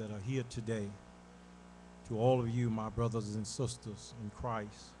ministers that are here today, to all of you, my brothers and sisters in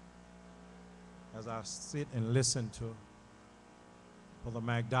Christ. As I sit and listen to Brother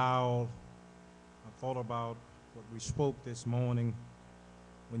McDowell, I thought about what we spoke this morning.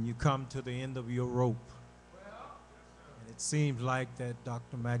 When you come to the end of your rope. And it seems like that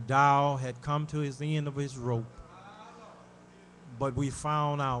Dr. McDowell had come to the end of his rope. But we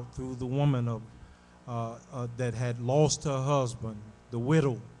found out through the woman that had lost her husband, the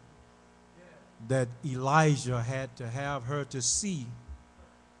widow, that Elijah had to have her to see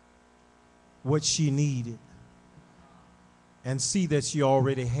what she needed and see that she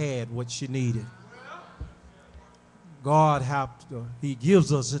already had what she needed. God he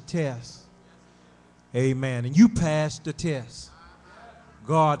gives us a test. Amen. And you passed the test.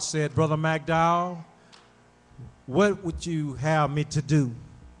 God said, Brother McDowell, what would you have me to do?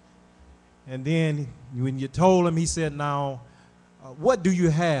 And then when you told him, he said, now, what do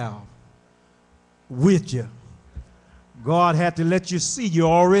you have with you? God had to let you see you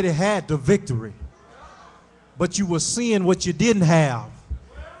already had the victory. But you were seeing what you didn't have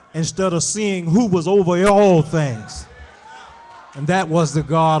instead of seeing who was over all things. And that was the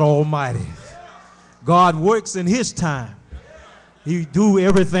God Almighty. God works in his time. He do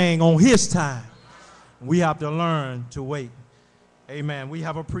everything on his time. We have to learn to wait. Amen. We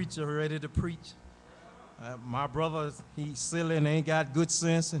have a preacher ready to preach. My brother, he's silly and ain't got good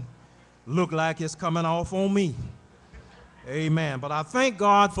sense and look like it's coming off on me. Amen. But I thank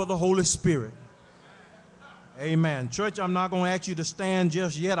God for the Holy Spirit. Amen. Church, I'm not going to ask you to stand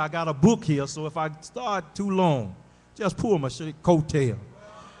just yet. I got a book here, so if I start too long, just pull my coattail,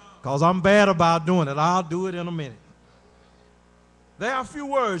 because I'm bad about doing it. I'll do it in a minute. There are a few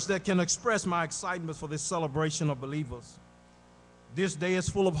words that can express my excitement for this celebration of believers. This day is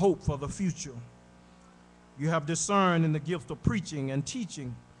full of hope for the future. You have discerned in the gift of preaching and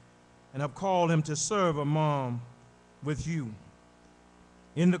teaching and have called him to serve among with you.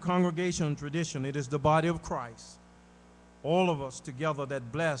 In the congregation tradition, it is the body of Christ, all of us together,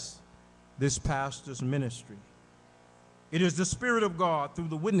 that bless this pastor's ministry. It is the Spirit of God through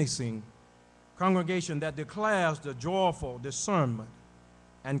the witnessing congregation that declares the joyful discernment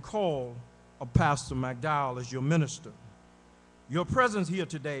and call of Pastor McDowell as your minister. Your presence here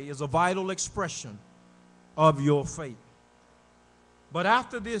today is a vital expression of your faith. But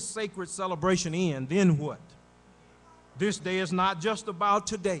after this sacred celebration ends, then what? This day is not just about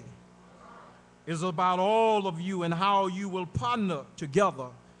today. It's about all of you and how you will partner together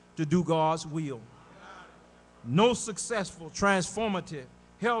to do God's will. No successful, transformative,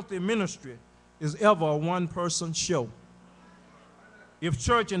 healthy ministry is ever a one-person show. If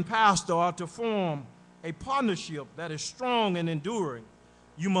church and pastor are to form a partnership that is strong and enduring,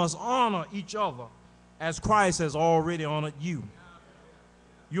 you must honor each other as Christ has already honored you.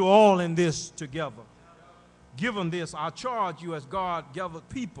 You're all in this together. Given this, I charge you as God-gathered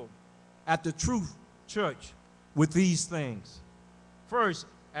people at the Truth Church with these things. First,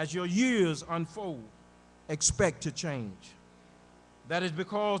 as your years unfold, expect to change. That is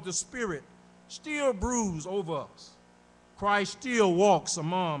because the Spirit still broods over us. Christ still walks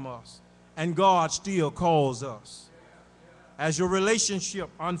among us, and God still calls us. As your relationship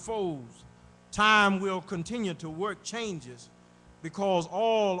unfolds, time will continue to work changes because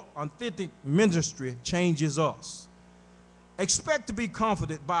all authentic ministry changes us. Expect to be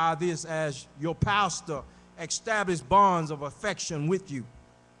comforted by this as your pastor establishes bonds of affection with you,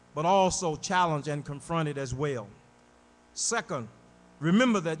 but also challenged and confronted as well. Second,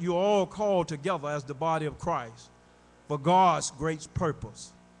 remember that you're all called together as the body of Christ for God's great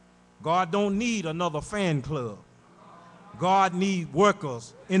purpose. God don't need another fan club. God needs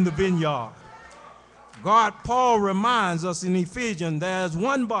workers in the vineyard. Paul reminds us in Ephesians, there's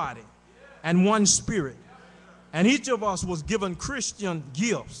one body and one spirit. And each of us was given Christian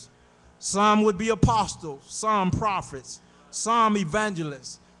gifts. Some would be apostles, some prophets, some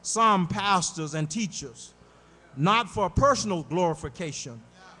evangelists, some pastors and teachers. Not for personal glorification,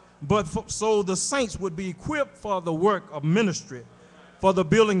 but so the saints would be equipped for the work of ministry, for the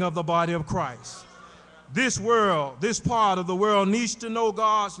building of the body of Christ. This part of the world needs to know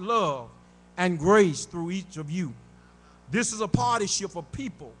God's love and grace through each of you. This is a partnership of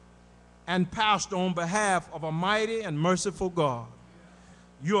people and pastor on behalf of a mighty and merciful God.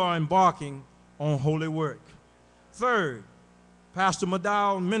 You are embarking on holy work. Third, Pastor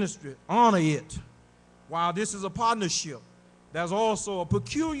McDowell's ministry, honor it. While this is a partnership, there's also a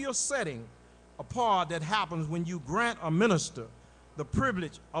peculiar setting apart that happens when you grant a minister the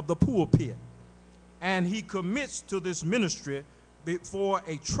privilege of the pulpit, and he commits to this ministry before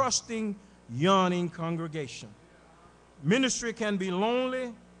a trusting, yearning congregation. Ministry can be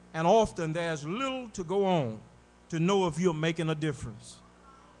lonely, and often there's little to go on to know if you're making a difference.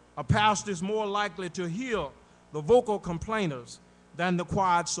 A pastor is more likely to hear the vocal complainers than the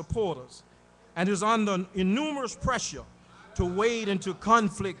quiet supporters, and is under enormous pressure to wade into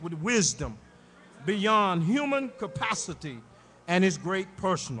conflict with wisdom beyond human capacity and is great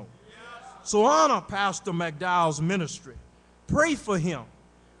personal. So honor Pastor McDowell's ministry. Pray for him.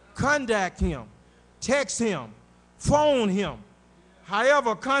 Contact him. Text him. Phone him.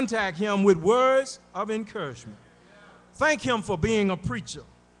 However, contact him with words of encouragement. Thank him for being a preacher,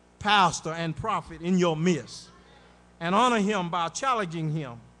 pastor, and prophet in your midst. And honor him by challenging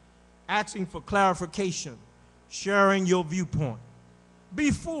him, asking for clarification, sharing your viewpoint.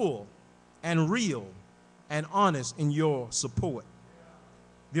 Be full and real and honest in your support.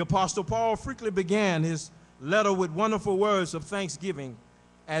 The Apostle Paul frequently began his letter with wonderful words of thanksgiving,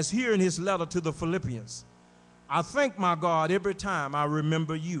 as here in his letter to the Philippians. I thank my God every time I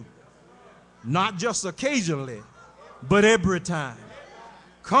remember you, not just occasionally, but every time.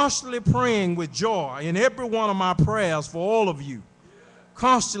 Constantly praying with joy in every one of my prayers for all of you,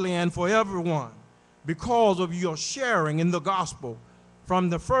 constantly and for everyone, because of your sharing in the gospel from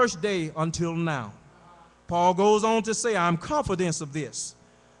the first day until now. Paul goes on to say, I'm confident of this,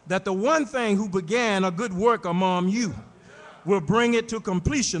 that the one thing who began a good work among you will bring it to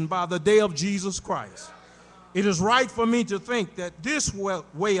completion by the day of Jesus Christ. It is right for me to think that this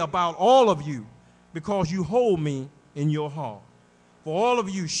way about all of you, because you hold me in your heart. For all of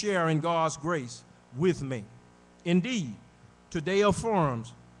you sharing God's grace with me. Indeed, today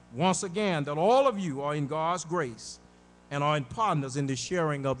affirms once again that all of you are in God's grace and are in partners in the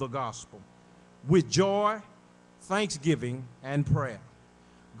sharing of the gospel with joy, thanksgiving, and prayer.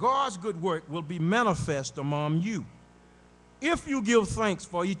 God's good work will be manifest among you if you give thanks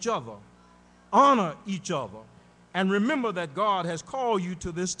for each other, honor each other, and remember that God has called you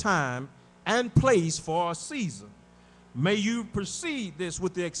to this time and place for a season. May you proceed this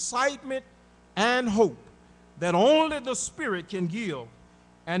with the excitement and hope that only the Spirit can give,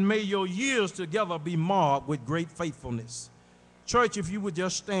 and may your years together be marked with great faithfulness. Church, if you would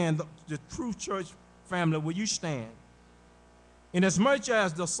just stand, the Truth Church family, will you stand? Inasmuch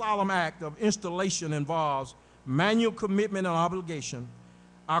as the solemn act of installation involves manual commitment and obligation,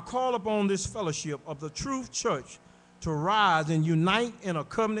 I call upon this fellowship of the Truth Church to rise and unite in a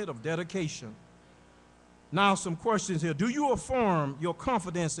covenant of dedication. Now some questions here. Do you affirm your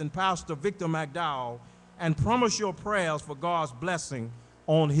confidence in Pastor Victor McDowell and promise your prayers for God's blessing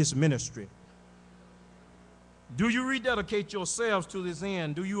on his ministry? Do you rededicate yourselves to this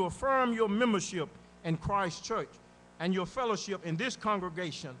end? Do you affirm your membership in Christ's church and your fellowship in this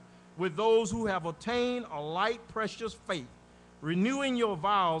congregation with those who have attained a light, precious faith, renewing your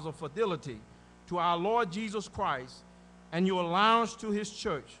vows of fidelity to our Lord Jesus Christ and your allowance to his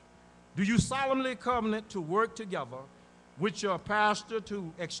church. Do you solemnly covenant to work together with your pastor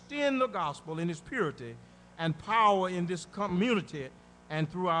to extend the gospel in its purity and power in this community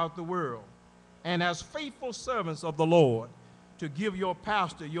and throughout the world? And as faithful servants of the Lord, to give your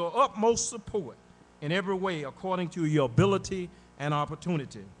pastor your utmost support in every way according to your ability and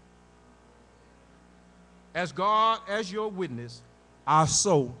opportunity. As God, as your witness, I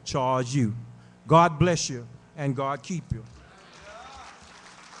so charge you. God bless you and God keep you.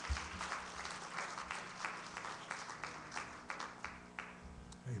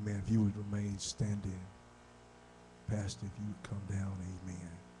 Amen. If you would remain standing, Pastor, if you would come down, amen.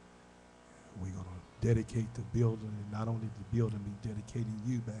 We're going to dedicate the building, and not only the building, be dedicating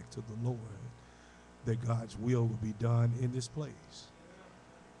you back to the Lord, that God's will be done in this place.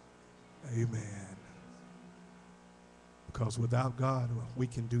 Amen. Because without God, we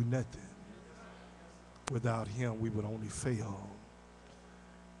can do nothing. Without him, we would only fail.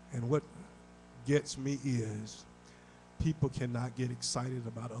 And what gets me is people cannot get excited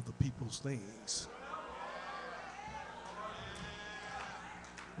about other people's things.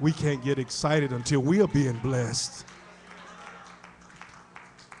 We can't get excited until we are being blessed.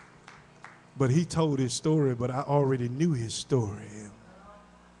 But he told his story, but I already knew his story.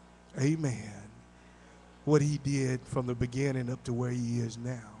 Amen. What he did from the beginning up to where he is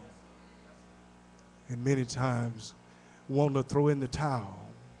now. And many times wanting to throw in the towel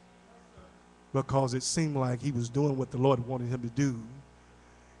because it seemed like he was doing what the Lord wanted him to do,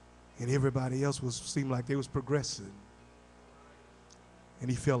 and everybody else seemed like they was progressing. And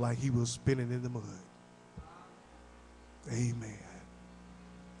he felt like he was spinning in the mud. Amen.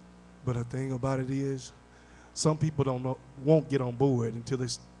 But the thing about it is, some people won't get on board until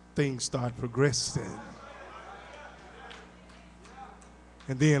this things start progressing.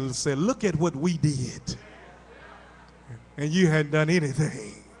 And then say, look at what we did. And you hadn't done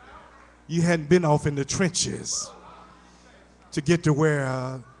anything. You hadn't been off in the trenches to get to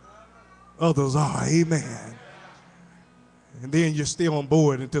where others are. Amen. And then you're still on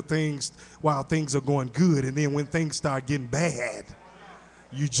board while things are going good. And then when things start getting bad,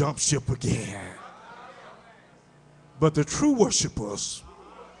 you jump ship again. But the true worshipers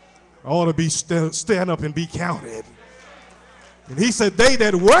ought to be stand up and be counted. And he said, they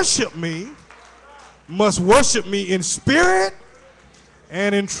that worship me must worship me in spirit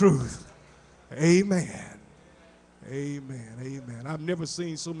and in truth. Amen. Amen. Amen. I've never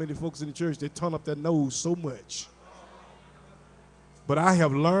seen so many folks in the church that turn up their nose so much. But I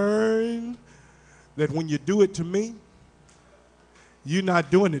have learned that when you do it to me, you're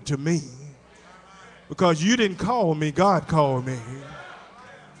not doing it to me. Because you didn't call me, God called me.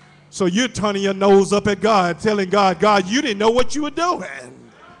 So you're turning your nose up at God, telling God, God, you didn't know what you were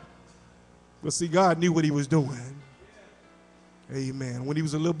doing. But see, God knew what he was doing. Amen. When he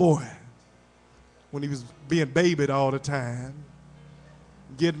was a little boy, when he was being babied all the time,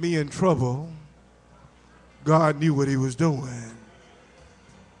 getting me in trouble, God knew what he was doing.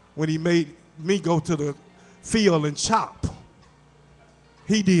 When he made me go to the field and chop,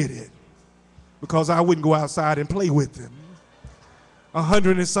 he did it because I wouldn't go outside and play with him.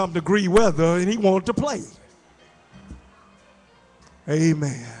 100 and some degree weather, and he wanted to play.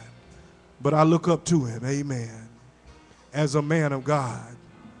 Amen. But I look up to him, amen, as a man of God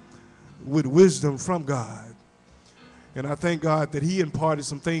with wisdom from God. And I thank God that he imparted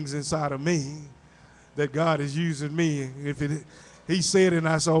some things inside of me that God is using me. He said it, and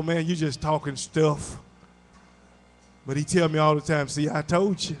I said, oh man, you just talking stuff. But he tell me all the time, see, I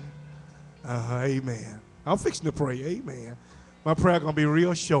told you. Amen. I'm fixing to pray, amen. My prayer going to be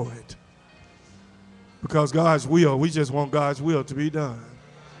real short. Because God's will, we just want God's will to be done.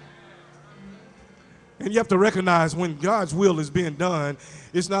 And you have to recognize when God's will is being done,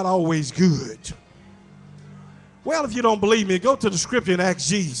 it's not always good. Well, if you don't believe me, go to the scripture and ask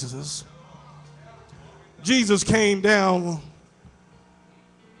Jesus. Jesus came down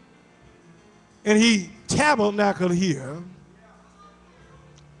and he tabernacled here.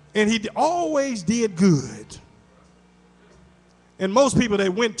 And he always did good. And most people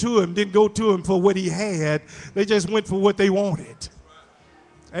that went to him didn't go to him for what he had. They just went for what they wanted.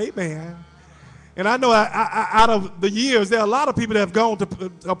 Amen. And I know out of the years, there are a lot of people that have gone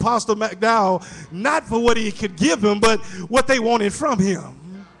to Apostle McDowell, not for what he could give them, but what they wanted from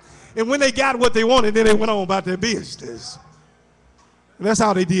him. And when they got what they wanted, then they went on about their business. And that's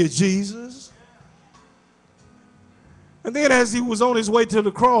how they did Jesus. And then as he was on his way to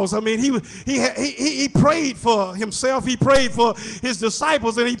the cross, I mean, he prayed for himself, he prayed for his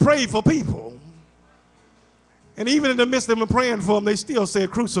disciples, and he prayed for people. And even in the midst of them praying for him, they still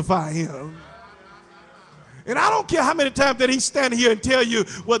said, crucify him. And I don't care how many times that he stand here and tell you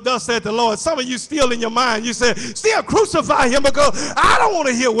what thus said the Lord. Some of you still in your mind, you say, still crucify him, because I don't want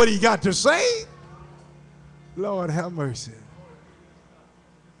to hear what he got to say. Lord, have mercy.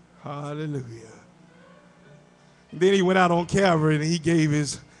 Hallelujah. Then he went out on Calvary and he gave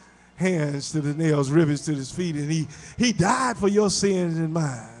his hands to the nails, rivets to his feet, and he died for your sins and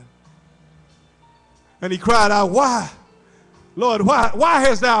mine. And he cried out, why? Lord, why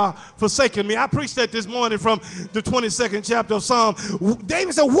hast thou forsaken me? I preached that this morning from the 22nd chapter of Psalm.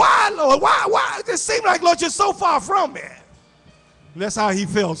 David said, why, Lord? Why? It seems like, Lord, you're so far from me. And that's how he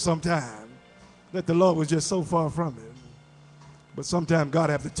felt sometimes, that the Lord was just so far from him. But sometimes God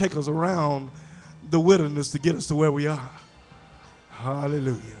have to take us around the wilderness to get us to where we are.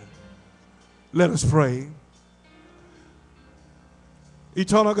 Hallelujah. Let us pray.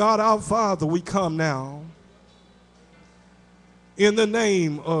 Eternal God, our Father, we come now in the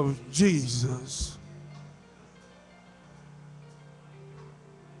name of Jesus.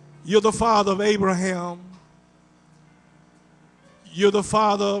 You're the Father of Abraham. You're the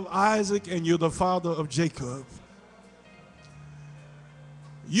Father of Isaac, and you're the Father of Jacob.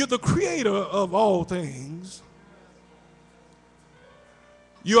 You're the creator of all things.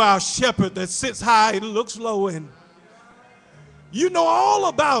 You're our shepherd that sits high and looks low, and you know all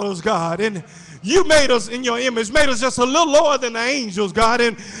about us, God. And you made us in your image, made us just a little lower than the angels, God.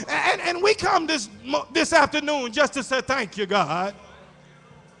 And we come this afternoon just to say thank you, God.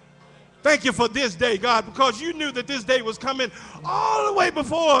 Thank you for this day, God, because you knew that this day was coming all the way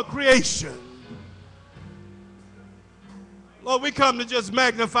before creation. Lord, we come to just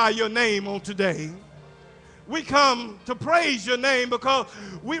magnify your name on today. We come to praise your name because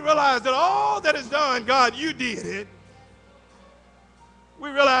we realize that all that is done, God, you did it. We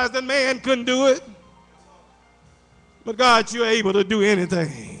realize that man couldn't do it. But God, you're able to do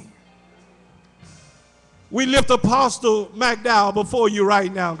anything. We lift Apostle McDowell before you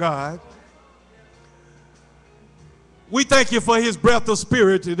right now, God. We thank you for his breath of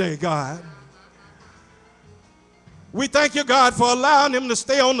spirit today, God. We thank you, God, for allowing him to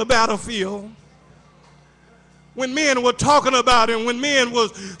stay on the battlefield. When men were talking about him, when men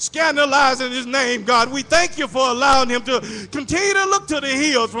was scandalizing his name, God, we thank you for allowing him to continue to look to the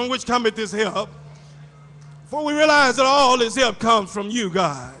hills from which cometh his help. For we realize that all his help comes from you,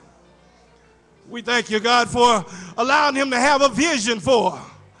 God. We thank you, God, for allowing him to have a vision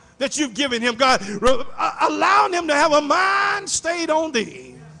that you've given him, God, allowing him to have a mind stayed on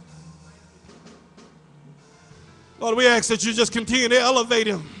thee. Lord, we ask that you just continue to elevate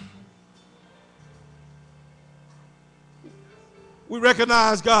him. We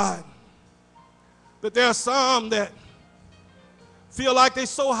recognize, God, that there are some that feel like they're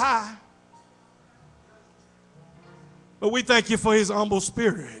so high. But we thank you for his humble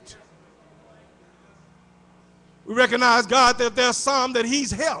spirit. We recognize, God, that there are some that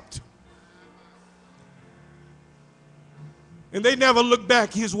he's helped. And they never look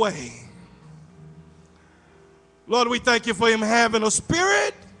back his way. Lord, we thank you for him having a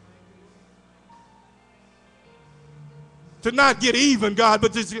spirit to not get even, God,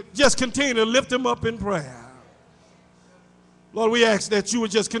 but to just continue to lift him up in prayer. Lord, we ask that you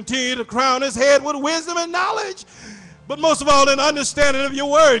would just continue to crown his head with wisdom and knowledge, but most of all in understanding of your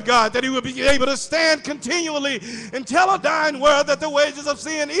word, God, that he would be able to stand continually and tell a dying world that the wages of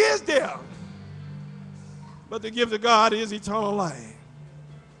sin is death, but the gift of God is eternal life.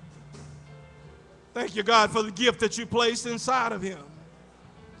 Thank you, God, for the gift that you placed inside of him.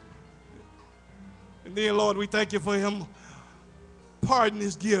 And then, Lord, we thank you for him pardoning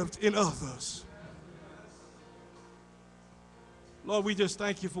his gift in others. Lord, we just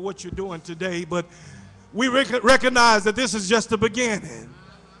thank you for what you're doing today, but we recognize that this is just the beginning.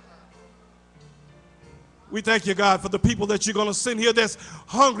 We thank you, God, for the people that you're going to send here that's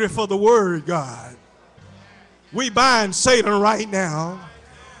hungry for the word, God. We bind Satan right now.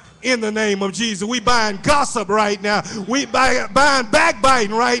 In the name of Jesus, we bind gossip right now. We bind backbiting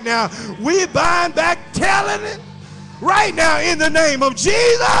right now. We bind backtelling right now in the name of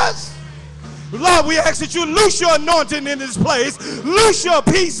Jesus. Lord, we ask that you loose your anointing in this place, loose your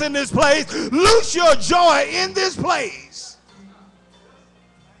peace in this place, loose your joy in this place.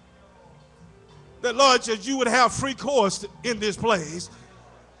 That, Lord, that you would have free course in this place.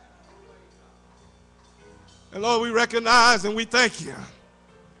 And Lord, we recognize and we thank you.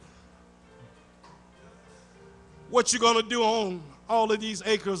 What you're going to do on all of these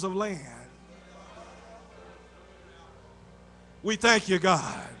acres of land. We thank you,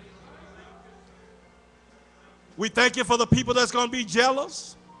 God. We thank you for the people that's going to be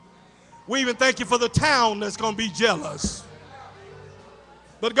jealous. We even thank you for the town that's going to be jealous.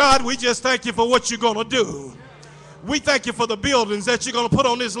 But God, we just thank you for what you're going to do. We thank you for the buildings that you're going to put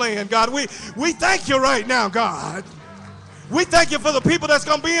on this land, God. We thank you right now, God. We thank you for the people that's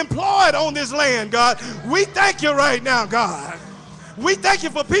going to be employed on this land, God. We thank you right now, God. We thank you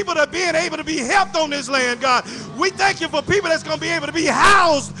for people that are being able to be helped on this land, God. We thank you for people that's going to be able to be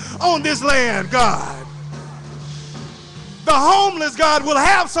housed on this land, God. The homeless, God, will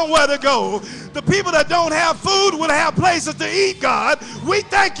have somewhere to go. The people that don't have food will have places to eat, God. We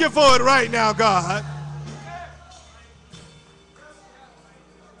thank you for it right now, God.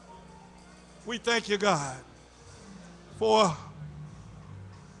 We thank you, God, for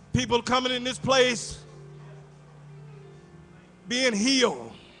people coming in this place being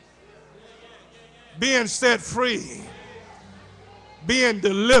healed, being set free, being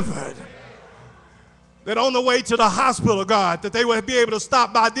delivered. That on the way to the hospital, God, that they will be able to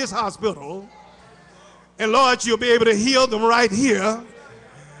stop by this hospital. And Lord, you'll be able to heal them right here.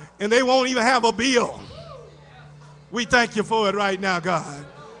 And they won't even have a bill. We thank you for it right now, God.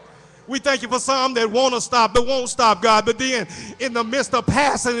 We thank you for some that want to stop but won't stop, God. But then in the midst of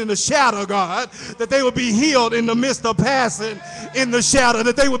passing in the shadow, God, that they will be healed in the midst of passing in the shadow,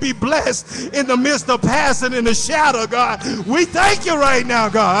 that they will be blessed in the midst of passing in the shadow, God. We thank you right now,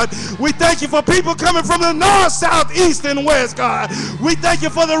 God. We thank you for people coming from the north, south, east, and west, God. We thank you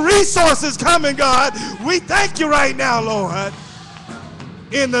for the resources coming, God. We thank you right now, Lord,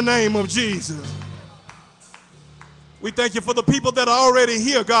 in the name of Jesus. We thank you for the people that are already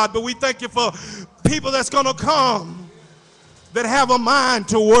here, God, but we thank you for people that's going to come that have a mind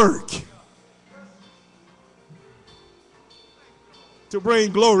to work, to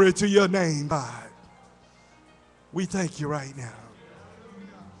bring glory to your name, God. We thank you right now.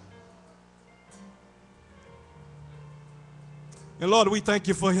 And Lord, we thank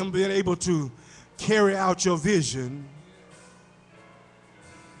you for him being able to carry out your vision.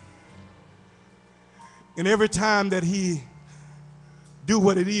 And every time that he do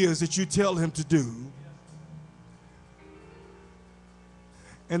what it is that you tell him to do,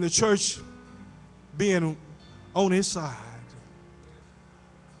 and the church being on his side,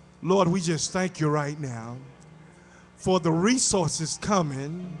 Lord, we just thank you right now for the resources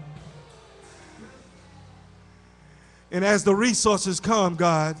coming. And as the resources come,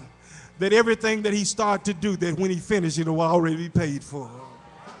 God, that everything that he started to do, that when he finished, it will already be paid for.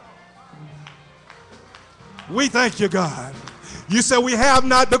 We thank you, God. You said we have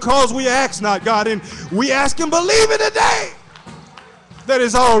not because we ask not, God, and we ask and believe it today that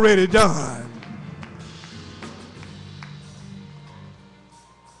is already done.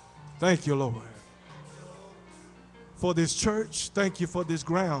 Thank you, Lord, for this church. Thank you for this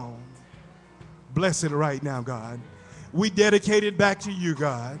ground. Bless it right now, God. We dedicate it back to you,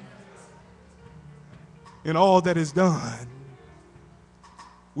 God, and all that is done.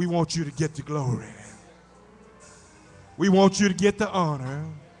 We want you to get the glory. We want you to get the honor,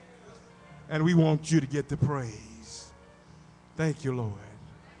 and we want you to get the praise. Thank you, Lord,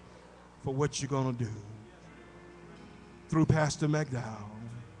 for what you're going to do through Pastor McDowell,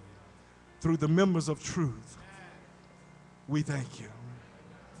 through the members of Truth. We thank you,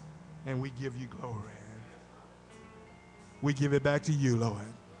 and we give you glory. We give it back to you,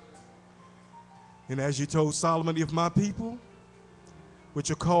 Lord. And as you told Solomon, if my people, which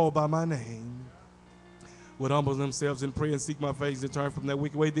are called by my name, would humble themselves and pray and seek my face and turn from their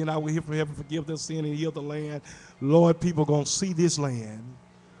wicked way, then I will hear from heaven, forgive their sin and heal the land. Lord, people are going to see this land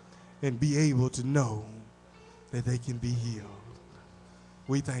and be able to know that they can be healed.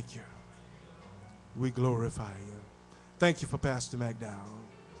 We thank you. We glorify you. Thank you for Pastor McDowell.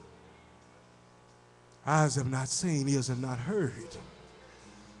 Eyes have not seen, ears have not heard.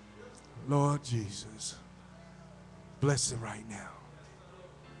 Lord Jesus, bless him right now.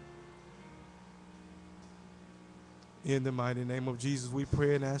 In the mighty name of Jesus, we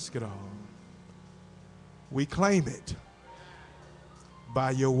pray and ask it all. We claim it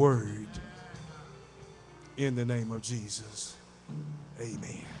by your word. In the name of Jesus.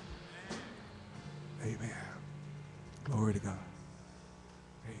 Amen. Amen. Glory to God.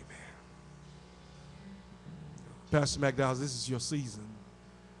 Amen. Pastor McDowell, this is your season.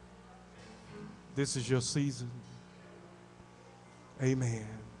 This is your season. Amen.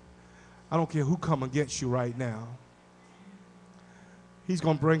 I don't care who come against you right now. He's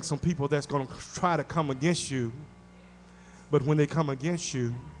going to bring some people that's going to try to come against you. But when they come against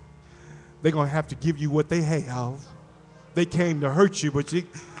you, they're going to have to give you what they have. They came to hurt you, but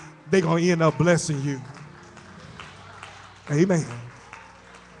they're going to end up blessing you. Amen.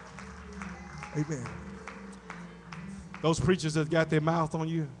 Amen. Those preachers that got their mouth on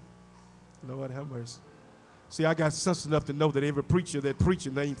you, Lord have mercy. See, I got sense enough to know that every preacher that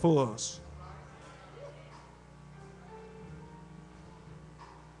preaching ain't for us.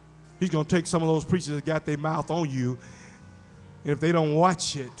 He's going to take some of those preachers that got their mouth on you, and if they don't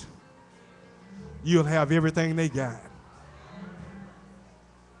watch it, you'll have everything they got.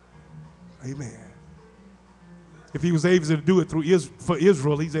 Amen. If he was able to do it for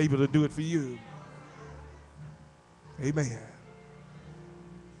Israel, he's able to do it for you. Amen.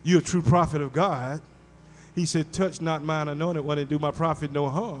 You're a true prophet of God. He said, touch not mine anointed one and do my prophet no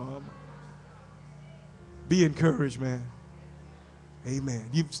harm. Be encouraged, man. Amen.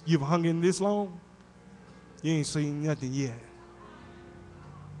 You've hung in this long? You ain't seen nothing yet.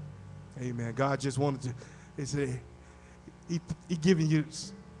 Amen. God just wanted to, he said, he giving you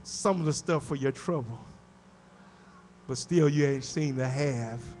some of the stuff for your trouble. But still you ain't seen the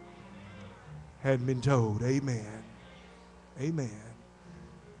half. Hadn't been told. Amen. Amen.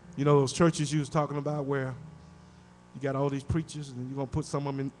 You know those churches you was talking about where you got all these preachers and you're going to put some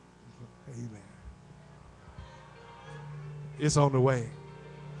of them in? Amen. It's on the way.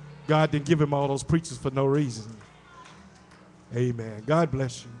 God didn't give him all those preachers for no reason. Amen. God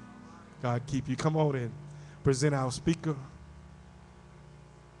bless you. God keep you. Come on and present our speaker.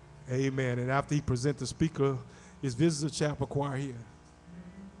 Amen. And after he presents the speaker, his Visitor Chapel Choir here.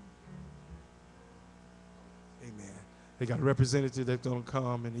 Amen. They got a representative that's going to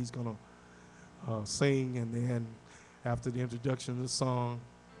come and he's going to sing. And then after the introduction of the song,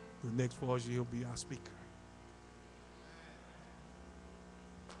 the next voice he'll be our speaker.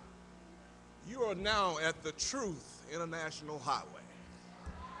 You are now at the Truth International Highway.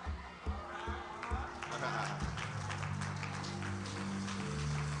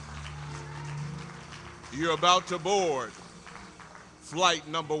 You're about to board flight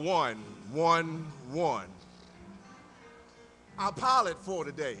number 111. Our pilot for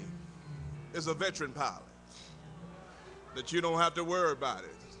today is a veteran pilot that you don't have to worry about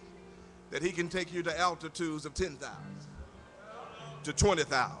it, that he can take you to altitudes of 10,000, to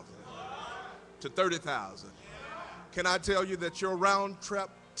 20,000, to 30,000. Can I tell you that your round-trip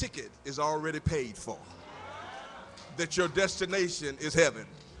ticket is already paid for, that your destination is heaven?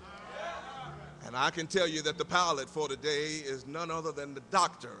 And I can tell you that the pilot for today is none other than the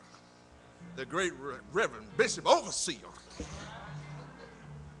doctor, the great Reverend Bishop Overseer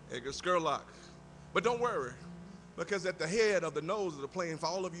Edgar Skurlock. But don't worry, because at the head of the nose of the plane, for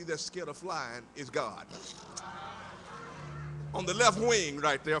all of you that's scared of flying, is God. On the left wing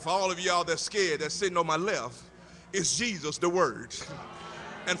right there, for all of y'all that's scared, that's sitting on my left, is Jesus, the Word.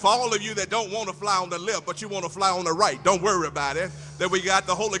 And for all of you that don't want to fly on the left, but you want to fly on the right, don't worry about it, that we got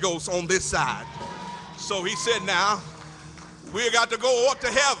the Holy Ghost on this side. So he said, now, we got to go up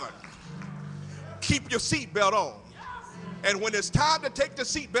to heaven. Keep your seatbelt on. And when it's time to take the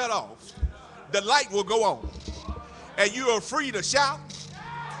seatbelt off, the light will go on. And you are free to shout,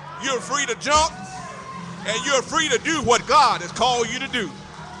 you're free to jump, and you're free to do what God has called you to do.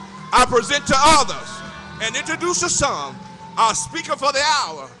 I present to others and introduce to some our speaker for the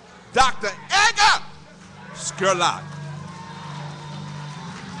hour, Dr. Edgar Skurlock.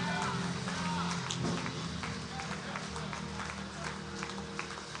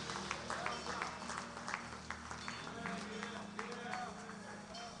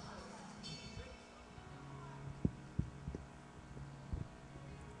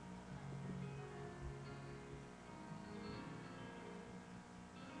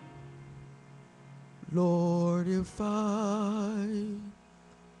 Lord, if I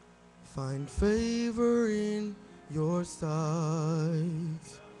find favor in your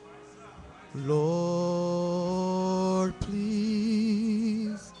sight, Lord,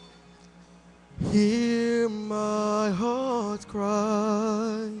 please hear my heart's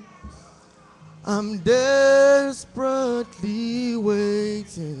cry. I'm desperately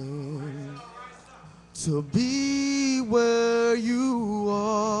waiting to be where you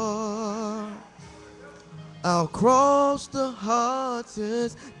are. I'll cross the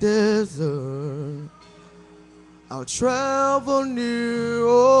hottest desert. I'll travel near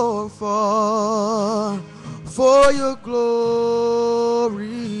or far for your glory.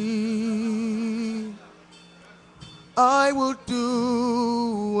 I will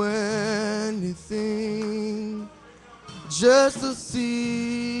do anything just to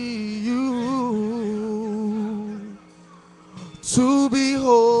see you, to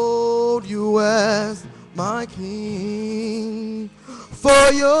behold you as my King,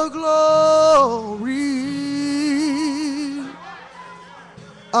 for your glory.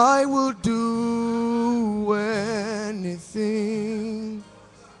 I will do anything anything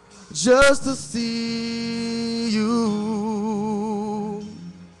just to see you,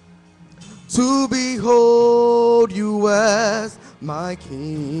 to behold you as my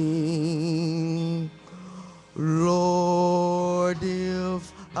King. Lord,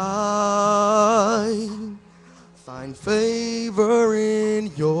 if I find favor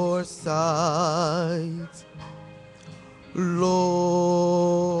in your sight,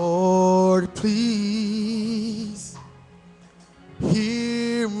 Lord, please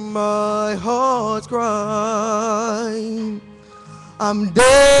hear my heart's cry. I'm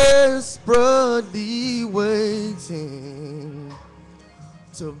desperately waiting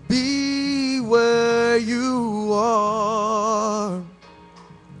to be where you are.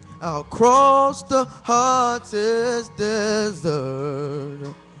 I'll cross the hottest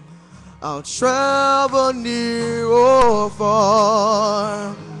desert. I'll travel near or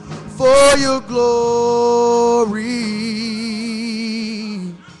far for your glory.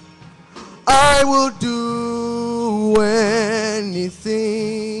 I will do anything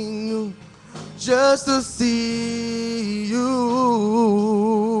just to see you,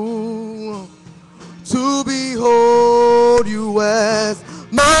 to behold you as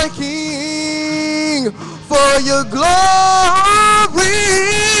my King, for your glory.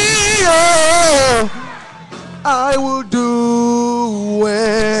 I will do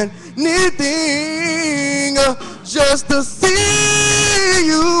anything just to see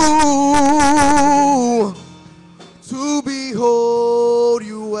you, to behold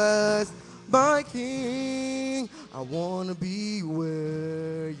you as my King. I want to be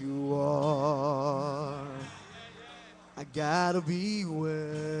where you are. I gotta be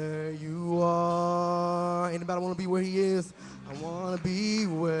where you are. Anybody want to be where he is? I want to be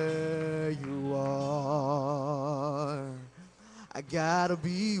where you are. I gotta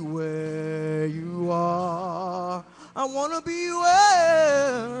be where you are. I want to be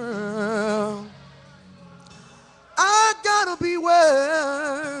where. I gotta be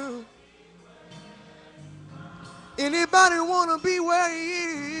where. Anybody want to be where he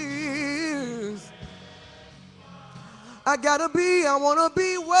is? I want to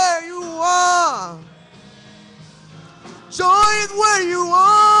be where you are. Joy is where you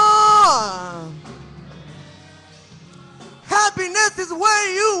are. Happiness is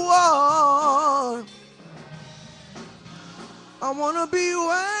where you are. I want to be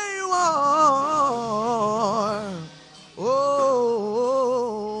where you are.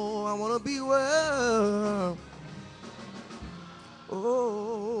 Oh, I want to be where.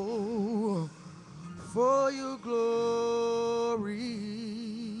 Oh, for your glory,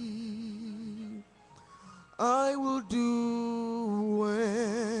 I will do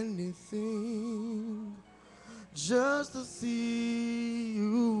anything just to see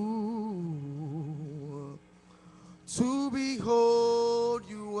you, to behold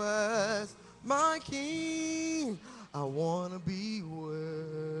you as my King. I want to be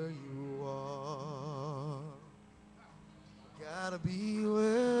where you are. Gotta be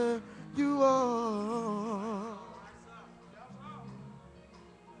where you are.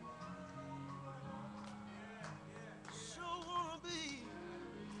 Sure wanna be.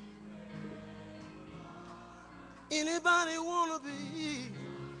 Anybody wanna be?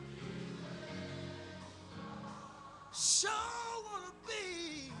 Sure wanna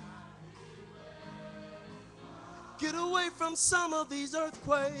be. Get away from some of these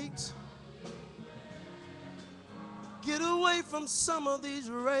earthquakes. Get away from some of these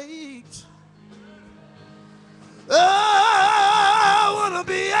rakes. Oh, I wanna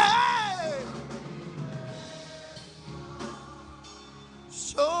be, hey.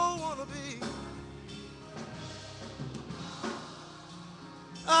 Sure wanna be.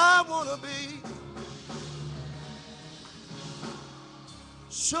 I wanna be.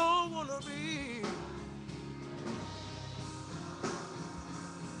 Sure wanna be.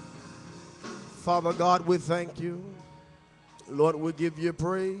 Father God, we thank you. Lord, we give you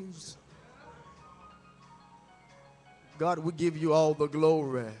praise. God, we give you all the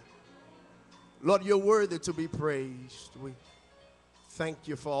glory. Lord, you're worthy to be praised. We thank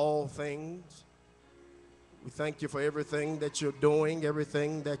you for all things. We thank you for everything that you're doing,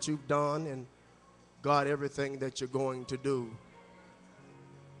 everything that you've done, and God, everything that you're going to do.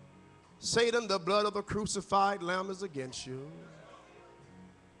 Satan, the blood of the crucified Lamb is against you.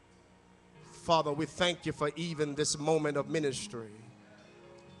 Father, we thank you for even this moment of ministry.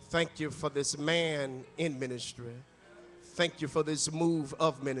 Thank you for this man in ministry. Thank you for this move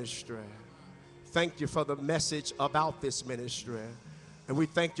of ministry. Thank you for the message about this ministry. And we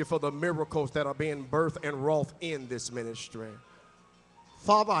thank you for the miracles that are being birthed and wrought in this ministry.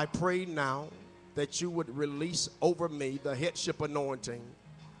 Father, I pray now that you would release over me the headship anointing.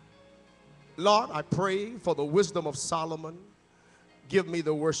 Lord, I pray for the wisdom of Solomon. Give me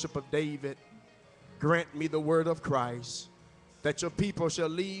the worship of David. Grant me the word of Christ, that your people shall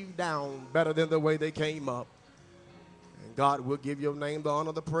leave down better than the way they came up. And God will give your name the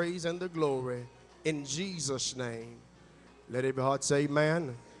honor, the praise, and the glory. In Jesus' name. Let every heart say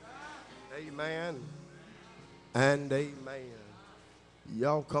amen. Amen. And amen.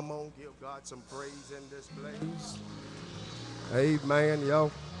 Y'all come on, give God some praise in this place. Amen.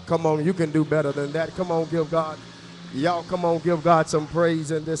 Y'all come on, you can do better than that. Come on, give God. Y'all come on, give God some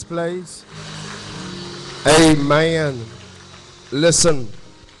praise in this place. Amen. Listen,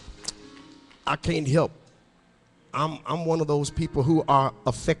 I can't help. I'm one of those people who are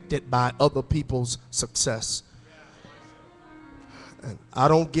affected by other people's success. And I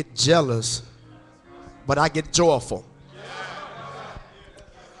don't get jealous, but I get joyful.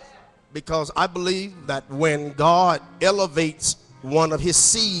 Because I believe that when God elevates one of his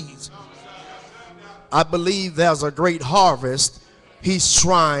seeds, I believe there's a great harvest he's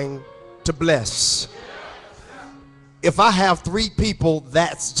trying to bless. If I have 3 people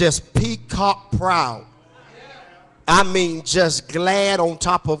that's just peacock proud, I mean just glad on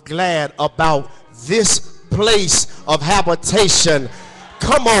top of glad about this place of habitation,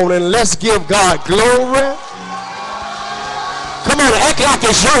 come on and let's give God glory. Come on, act like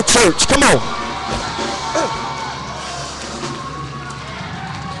it's your church. Come on.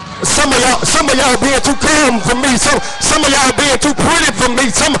 Some of y'all being too calm for me. Some of y'all being too pretty for me.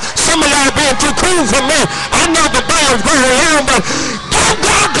 Some of y'all being too cool for me. I know the bell's going on, but give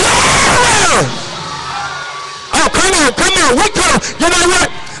God glory. Oh, come on. We come. You know what?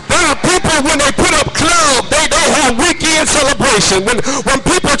 There are people when they put up clubs, they have weekend celebration. When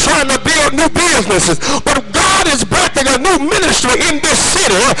people trying to build new businesses, but God is birthing a new ministry in this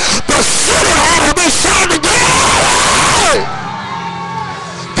city. The city ought to be shouting glory.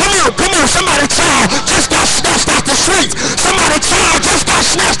 Come on, somebody's child just got snatched out the streets. Somebody's child just got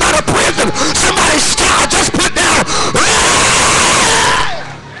snatched out of prison. Somebody's child just put down.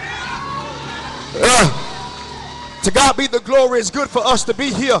 To God be the glory. It's good for us to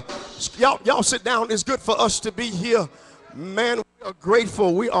be here. Y'all sit down. It's good for us to be here. Man, we are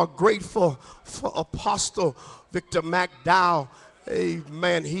grateful. We are grateful for Apostle Victor McDowell.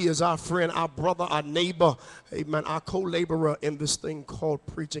 Amen. He is our friend, our brother, our neighbor. Amen. Our co-laborer in this thing called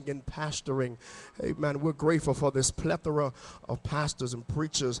preaching and pastoring. Amen. We're grateful for this plethora of pastors and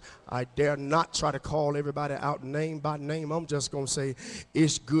preachers. I dare not try to call everybody out name by name. I'm just going to say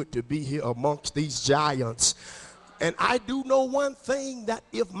it's good to be here amongst these giants. And I do know one thing, that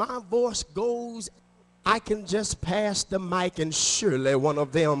if my voice goes, I can just pass the mic and surely one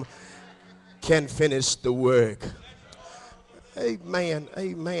of them can finish the work. Amen.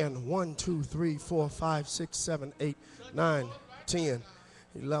 Amen. 1, 2, 3, 4, 5, 6, 7, 8, 9, 10,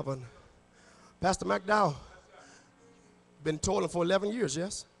 11. Pastor McDowell, been toiling for 11 years,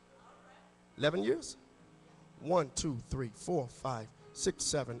 yes? 11 years? 1, 2, 3, 4, 5, 6,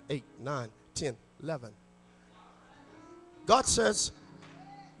 7, 8, 9, 10, 11. God says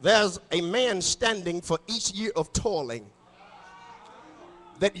there's a man standing for each year of toiling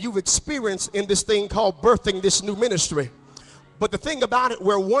that you've experienced in this thing called birthing this new ministry. But the thing about it,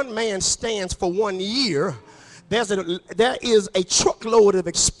 where one man stands for 1 year, there is a truckload of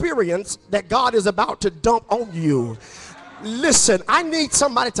experience that God is about to dump on you. Listen, I need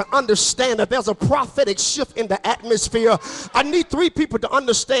somebody to understand that there's a prophetic shift in the atmosphere. I need 3 people to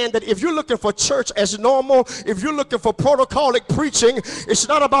understand that if you're looking for church as normal, if you're looking for protocolic preaching, it's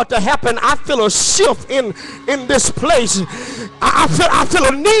not about to happen. I feel a shift in this place. I feel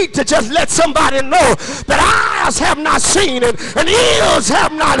a need to just let somebody know that eyes have not seen and ears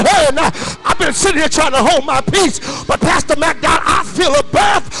have not heard. Now, I've been sitting here trying to hold my peace, but Pastor McDowell, I feel a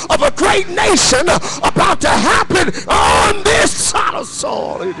birth of a great nation about to happen on this side of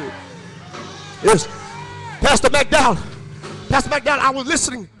soul. Yes, Pastor McDowell, I was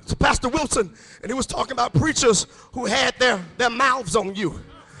listening to Pastor Wilson, and he was talking about preachers who had their mouths on you.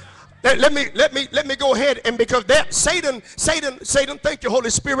 Let me go ahead, and because that Satan, thank you, Holy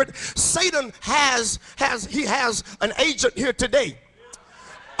Spirit. Satan has an agent here today.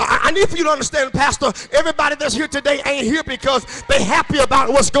 I need for you to understand, Pastor, everybody that's here today ain't here because they happy about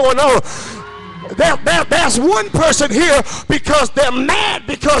what's going on. There's one person here because they're mad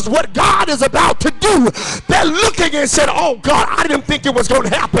because what God is about to do. They're looking and said, oh God, I didn't think it was going to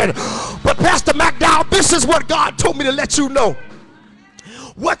happen. But Pastor McDowell, this is what God told me to let you know.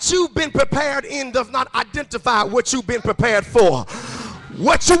 What you've been prepared in does not identify what you've been prepared for.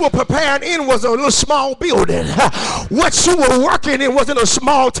 What you were preparing in was a little small building. What you were working in wasn't a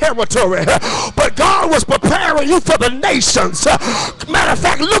small territory. But God was preparing you for the nations. Matter of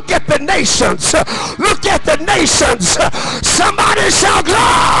fact, look at the nations. Look at the nations. Somebody shout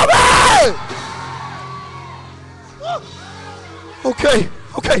glory! Okay.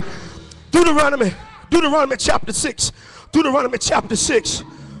 Deuteronomy chapter 6. Deuteronomy chapter 6.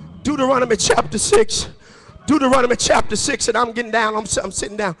 Deuteronomy chapter 6. Deuteronomy chapter 6, and I'm getting down. I'm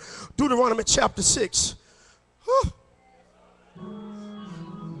sitting down. Deuteronomy chapter 6.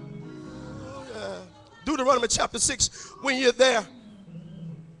 Deuteronomy chapter 6. When you're there,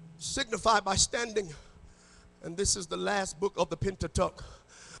 signify by standing. And this is the last book of the Pentateuch.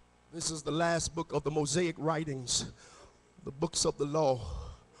 This is the last book of the Mosaic writings, the books of the law,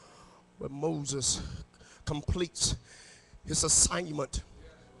 where Moses completes his assignment,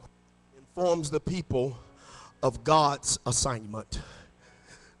 informs the people of God's assignment.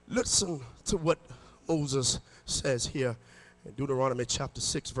 Listen to what Moses says here in Deuteronomy chapter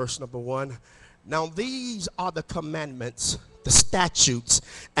 6, verse number 1. Now these are the commandments, the statutes,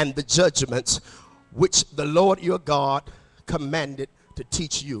 and the judgments which the Lord your God commanded to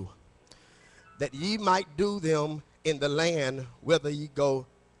teach you, that ye might do them in the land whither ye go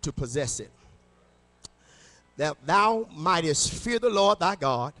to possess it, that thou mightest fear the Lord thy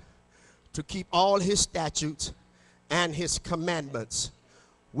God, to keep all his statutes and his commandments,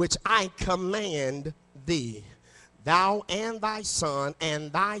 which I command thee, thou and thy son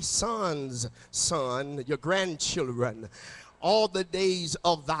and thy son's son, your grandchildren, all the days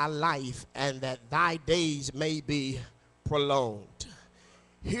of thy life, and that thy days may be prolonged.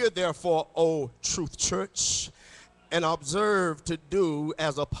 Hear therefore, O Truth Church, and observe to do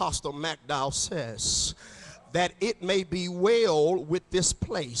as Apostle McDowell says, that it may be well with this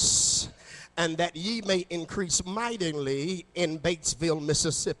place, and that ye may increase mightily in Batesville,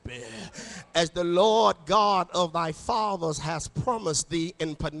 Mississippi, as the Lord God of thy fathers has promised thee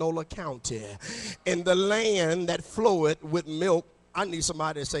in Panola County, in the land that floweth with milk. I need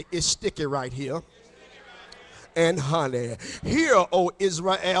somebody to say, it's sticky right here. And honey. Hear, O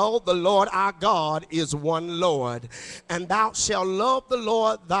Israel, the Lord our God is one Lord, and thou shalt love the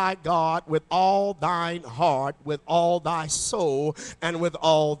Lord thy God with all thine heart, with all thy soul, and with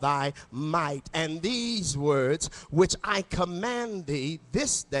all thy might. And these words which I command thee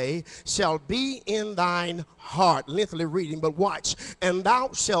this day shall be in thine heart. Lengthy reading, but watch. And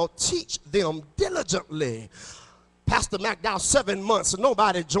thou shalt teach them diligently. Pastor McDowell, 7 months,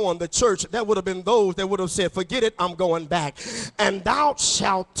 nobody joined the church. There would have been those that would have said, forget it, I'm going back. And thou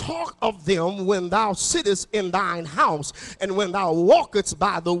shalt talk of them when thou sittest in thine house, and when thou walkest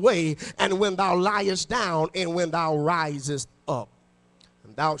by the way, and when thou liest down, and when thou risest up.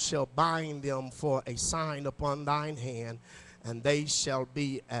 And thou shalt bind them for a sign upon thine hand, and they shall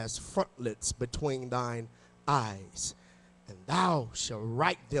be as frontlets between thine eyes. And thou shalt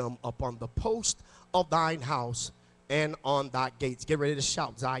write them upon the post of thine house and on thy gates. Get ready to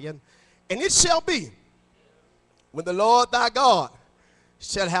shout, Zion. And it shall be, when the Lord thy God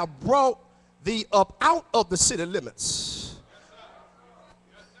shall have brought thee up out of the city limits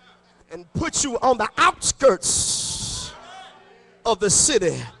and put you on the outskirts of the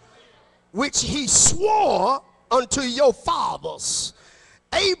city, which he swore unto your fathers,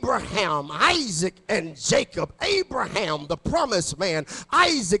 Abraham, Isaac, and Jacob. Abraham, the promised man,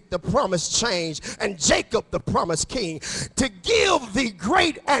 Isaac, the promised change, and Jacob, the promised king, to give thee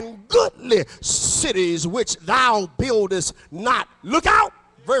great and goodly cities which thou buildest not. Look out,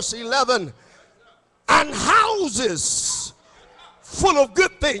 verse 11. And houses full of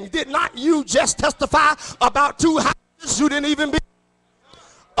good things. Did not you just testify about 2 houses you didn't even build?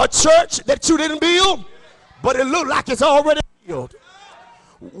 A church that you didn't build, but it looked like it's already built.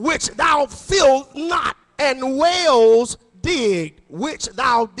 Which thou filled not, and wells digged, which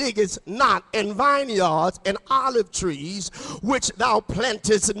thou diggest not, and vineyards and olive trees, which thou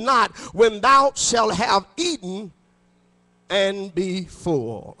plantest not, when thou shalt have eaten and be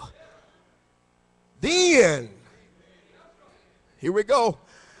full. Then, here we go.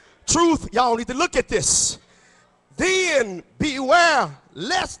 Truth, y'all need to look at this. Then beware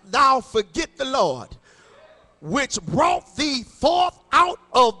lest thou forget the Lord, which brought thee forth out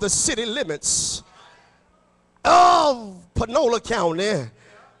of the city limits of Panola County,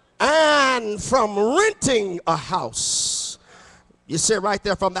 and from renting a house. You said right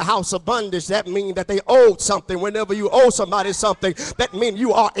there, from the house of bondage. That means that they owed something. Whenever you owe somebody something, that means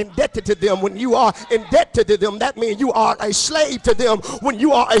you are indebted to them. When you are indebted to them, that means you are a slave to them. When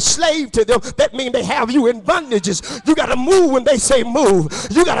you are a slave to them, that means they have you in bondages. You got to move when they say move.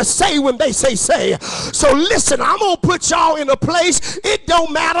 You got to say when they say say. So listen, I'm going to put y'all in a place. It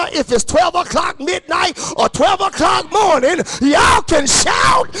don't matter if it's 12 o'clock midnight or 12 o'clock morning. Y'all can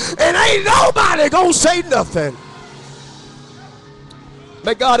shout and ain't nobody going to say nothing.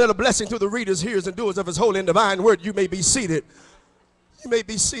 May God add a blessing to the readers, hearers, and doers of his holy and divine word. You may be seated. You may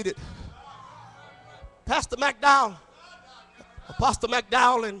be seated. Pastor McDowell, Apostle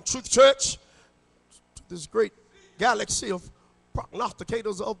McDowell and Truth Church, this great galaxy of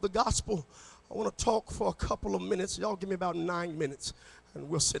prognosticators of the gospel. I want to talk for a couple of minutes. Y'all give me about 9 minutes and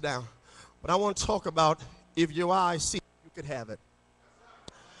we'll sit down. But I want to talk about, if your eyes see it, you could have it.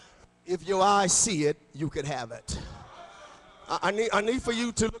 If your eyes see it, you could have it. I need for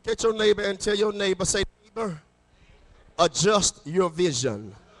you to look at your neighbor and tell your neighbor, say, neighbor, adjust your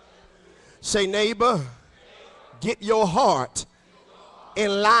vision. Say, neighbor, get your heart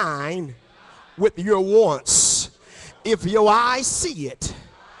in line with your wants. If your eyes see it,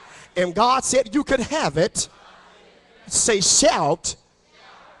 and God said you could have it, say, shout,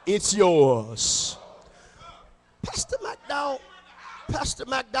 it's yours. Pastor McDowell,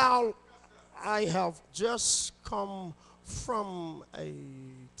 I have just come from a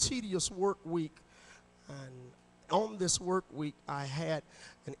tedious work week, and on this work week I had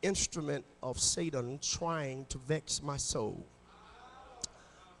an instrument of Satan trying to vex my soul.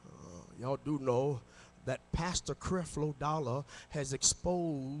 Y'all do know that Pastor Creflo Dollar has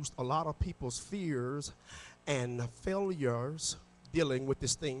exposed a lot of people's fears and failures dealing with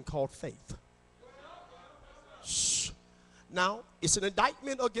this thing called faith. Shh. Now, it's an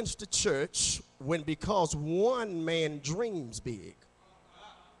indictment against the church when, because one man dreams big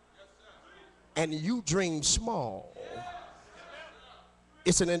and you dream small.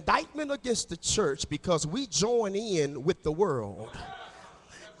 It's an indictment against the church because we join in with the world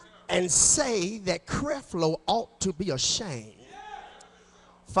and say that Creflo ought to be ashamed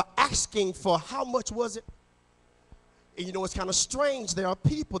for asking for, how much was it? And you know, it's kind of strange. There are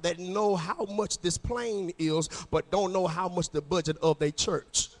people that know how much this plane is, but don't know how much the budget of their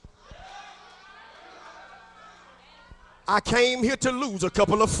church. I came here to lose a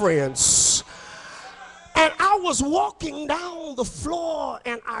couple of friends. And I was walking down the floor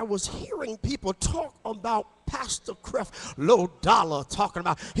and I was hearing people talk about Pastor Creflo Dollar, talking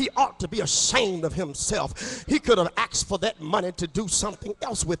about he ought to be ashamed of himself. He could have asked for that money to do something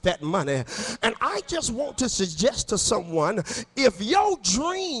else with that money. And I just want to suggest to someone, if your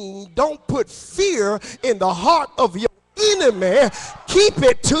dream don't put fear in the heart of your enemy, keep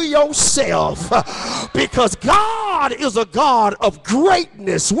it to yourself, because God is a God of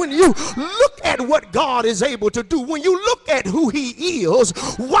greatness. When you look at what God is able to do, when you look at who he is,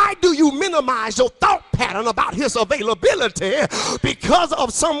 why do you minimize your thought pattern about his availability because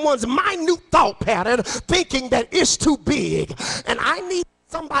of someone's minute thought pattern thinking that it's too big? And I need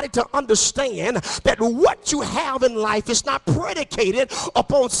somebody to understand that what you have in life is not predicated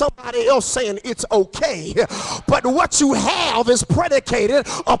upon somebody else saying it's okay, but what you have is predicated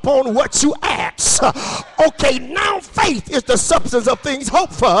upon what you ask. Okay, now faith is the substance of things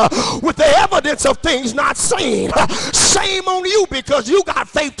hoped for, with the evidence of things not seen. Shame on you because you got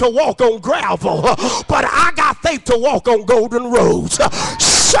faith to walk on gravel, but I got faith to walk on golden roads.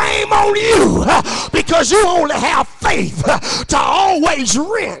 Shame on you because you only have faith to always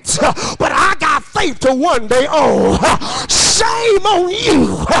rent, but I got faith to one day own. Shame on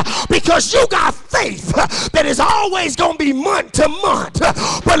you because you got faith that is always going to be month to month.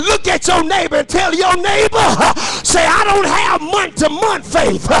 But look at your neighbor and tell your neighbor, say, I don't have month to month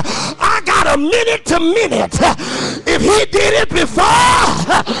faith. I got a minute to minute. If he did it before,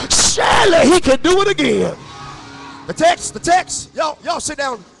 surely he could do it again. The text, y'all sit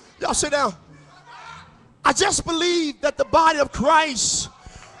down. Y'all sit down. I just believe that the body of Christ,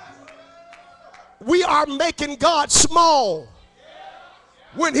 we are making God small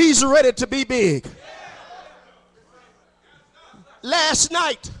when he's ready to be big. Last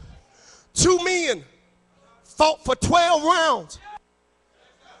night, 2 men fought for 12 rounds,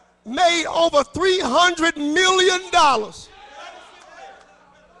 made over $300 million,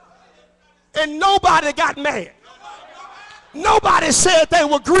 and nobody got mad. Nobody said they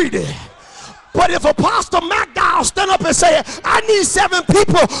were greedy. But if Apostle McDowell stand up and say, I need 7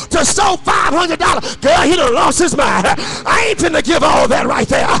 people to sow $500, girl, he done lost his mind. I ain't finna give all that right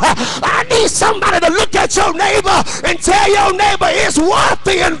there. I need somebody to look at your neighbor and tell your neighbor it's worth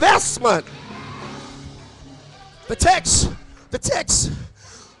the investment. The The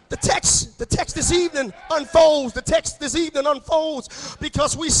text this evening unfolds. The text this evening unfolds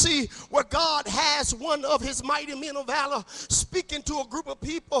because we see where God has one of his mighty men of valor speaking to a group of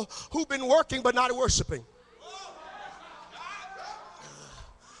people who've been working but not worshiping.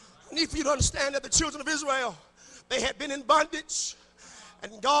 I need for you to understand that the children of Israel, they had been in bondage,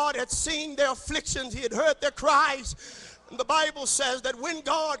 and God had seen their afflictions. He had heard their cries. And the Bible says that when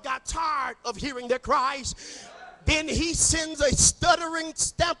God got tired of hearing their cries, then he sends a stuttering,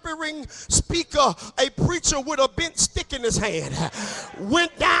 stammering speaker, a preacher with a bent stick in his hand.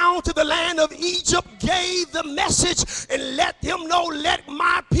 Went down to the land of Egypt, gave the message, and let them know, let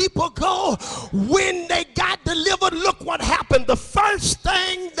my people go. When they got delivered, look what happened. The first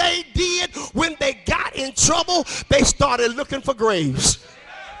thing they did when they got in trouble, they started looking for graves.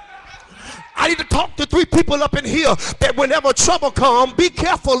 I need to talk to 3 people up in here that whenever trouble comes, be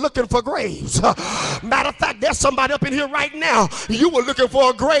careful looking for graves. Matter of fact, there's somebody up in here right now. You were looking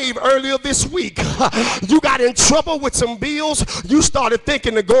for a grave earlier this week. You got in trouble with some bills. You started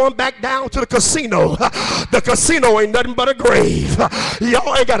thinking of going back down to the casino. The casino ain't nothing but a grave.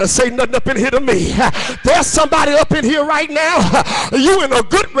 Y'all ain't got to say nothing up in here to me. There's somebody up in here right now. You in a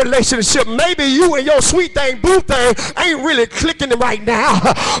good relationship. Maybe you and your sweet thing, boo thing ain't really clicking right now.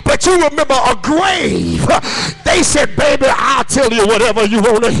 But you remember a grave. They said, baby, I'll tell you whatever you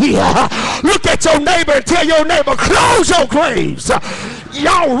want to hear. Look at your neighbor and tell your neighbor, close your graves.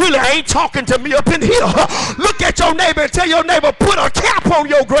 Y'all really ain't talking to me up in here. Look at your neighbor and tell your neighbor, put a cap on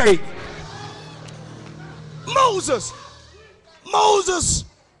your grave. Moses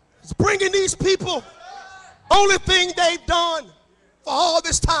is bringing these people. Only thing they've done for all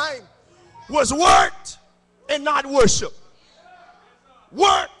this time was worked and not worship.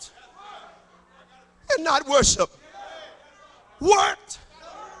 Worked and not worship. Worked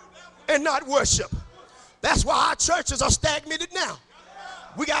and not worship. That's why our churches are stagnated now.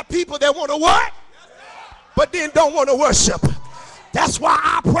 We got people that want to work, but then don't want to worship. That's why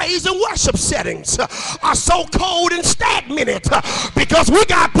our praise and worship settings are so cold and stagnated, because we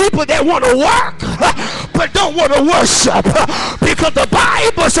got people that want to work, but don't want to worship. Because the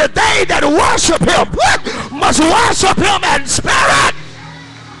Bible said they that worship him must worship him in spirit.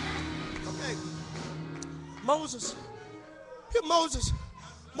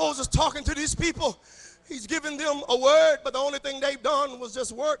 Moses talking to these people. He's giving them a word, but the only thing they've done was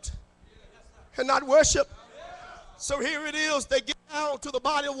just worked and not worship. So here it is. They get down to the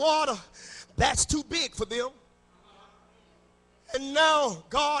body of water. That's too big for them. And now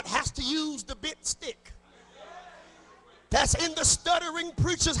God has to use the bent stick that's in the stuttering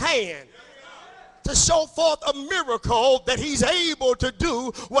preacher's hand to show forth a miracle that he's able to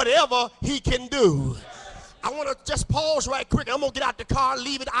do whatever he can do. I want to just pause right quick. I'm going to get out the car,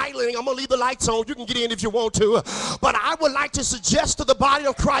 leave it idling. I'm going to leave the lights on. You can get in if you want to. But I would like to suggest to the body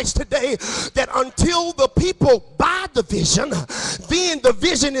of Christ today that until the people buy the vision, then the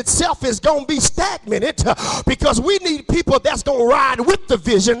vision itself is going to be stagnated, because we need people that's going to ride with the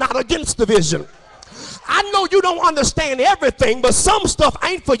vision, not against the vision. I know you don't understand everything, but some stuff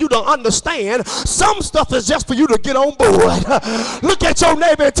ain't for you to understand. Some stuff is just for you to get on board. Look at your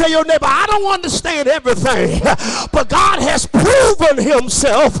neighbor and tell your neighbor, I don't understand everything, but God has proven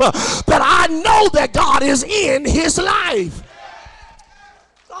himself that I know that God is in his life.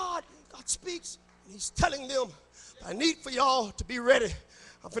 God speaks, and he's telling them, I need for y'all to be ready.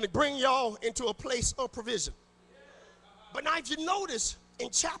 I'm going to bring y'all into a place of provision. But now if you notice, in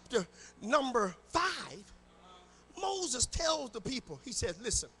chapter number 5, Moses tells the people, he says,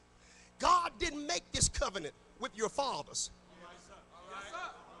 listen, God didn't make this covenant with your fathers.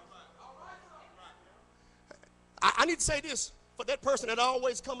 I need to say this for that person that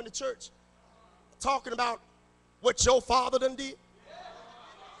always come into church talking about what your father done did.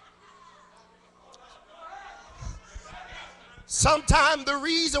 Sometimes the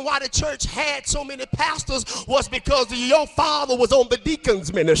reason why the church had so many pastors was because your father was on the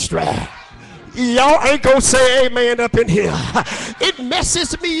deacon's ministry. Y'all ain't gonna say amen up in here. It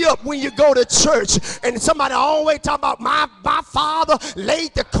messes me up when you go to church and somebody always talk about my father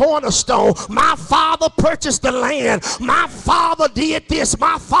laid the cornerstone, my father purchased the land, my father did this,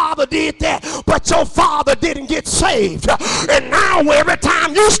 my father did that, but your father didn't get saved. And now every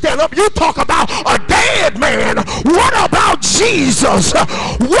time you stand up, you talk about a dead man. What about Jesus?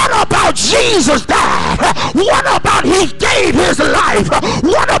 What about Jesus died? What about he gave his life?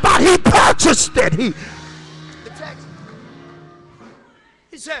 What about he purchased that he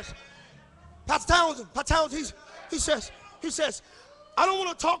says, Pastor Townsend, he says, I don't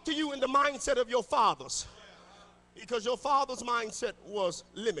want to talk to you in the mindset of your fathers, because your father's mindset was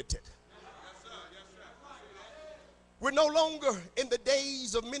limited. We're no longer in the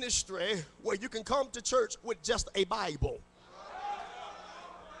days of ministry where you can come to church with just a Bible.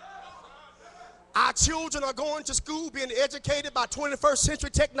 Our children are going to school being educated by 21st century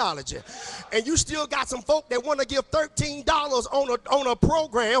technology. And you still got some folk that want to give $13 on a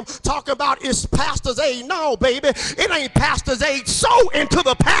program talking about it's pastor's aid. No, baby, it ain't pastor's aid. Sow into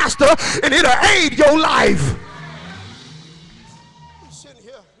the pastor and it'll aid your life. He's sitting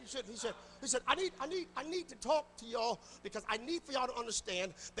here. He said, I need to talk to y'all because I need for y'all to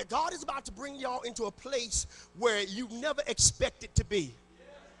understand that God is about to bring y'all into a place where you never expected to be.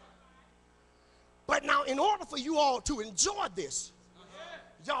 But now, in order for you all to enjoy this,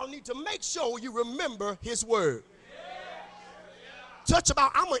 y'all need to make sure you remember his word. Touch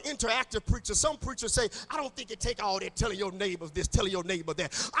about, I'm an interactive preacher. Some preachers say, I don't think it take all that telling your neighbors this, telling your neighbor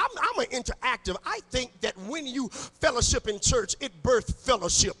that. I'm an interactive. I think that when you fellowship in church, it births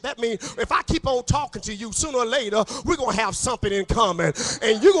fellowship. That means if I keep on talking to you, sooner or later, we're going to have something in common.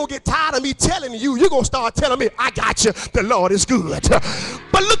 And you're going to get tired of me telling you. You're going to start telling me, I got you. The Lord is good.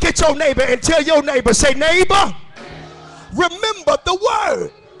 But look at your neighbor and tell your neighbor, say, neighbor, remember the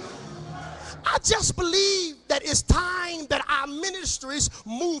word. I just believe that it's time that our ministries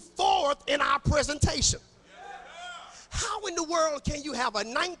move forward in our presentation. How in the world can you have a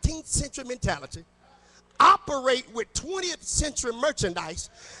 19th century mentality, operate with 20th century merchandise,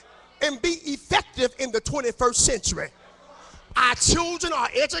 and be effective in the 21st century? Our children are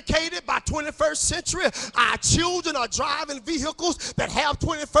educated by 21st century. Our children are driving vehicles that have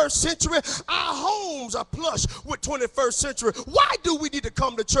 21st century. Our homes are plush with 21st century. Why do we need to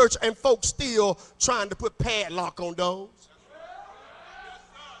come to church and folks still trying to put padlock on doors?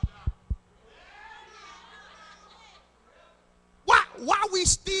 Why we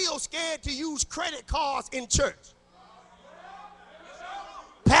still scared to use credit cards in church?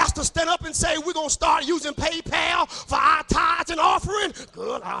 Pastor stand up and say we're going to start using PayPal for our tithes and offering.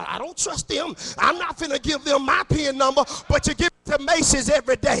 Good, I don't trust them. I'm not finna give them my PIN number, but you give it to Macy's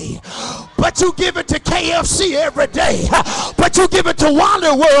every day. But you give it to KFC every day. But you give it to Wally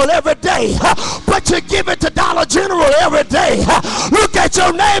World every day. But you give it to Dollar General every day. Look at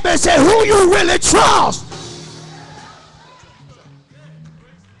your neighbor and say, who you really trust?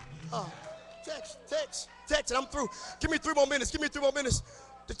 Text, and I'm through. Give me 3 more minutes.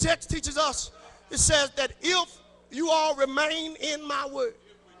 The text teaches us, it says that if you all remain in my word,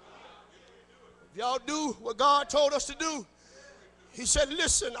 if y'all do what God told us to do, he said,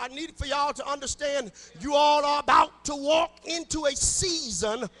 listen, I need for y'all to understand you all are about to walk into a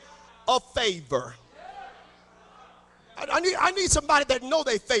season of favor. I need somebody that know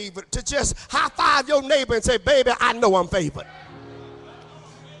they favored to just high five your neighbor and say, baby, I know I'm favored.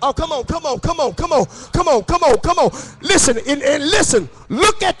 Oh, come on. Listen, and listen,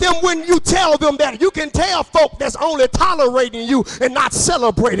 look at them when you tell them that. You can tell folk that's only tolerating you and not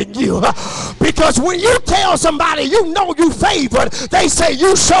celebrating you. Because when you tell somebody you know you favored, they say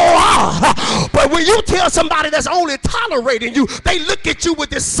you sure are. But when you tell somebody that's only tolerating you, they look at you with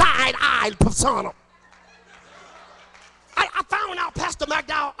this side-eyed persona. I found out, Pastor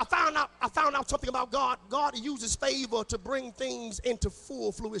McDowell, I found out something about God. God uses favor to bring things into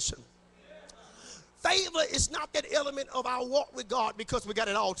full fruition. Favor is not that element of our walk with God because we got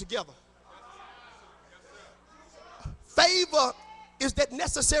it all together. Favor is that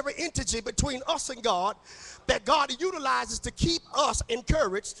necessary integer between us and God that God utilizes to keep us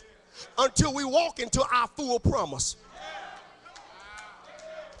encouraged until we walk into our full promise.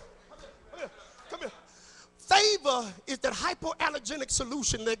 Favor is that hypoallergenic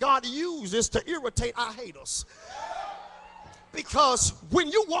solution that God uses to irritate our haters. Because when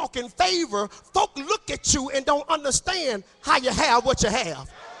you walk in favor, folk look at you and don't understand how you have what you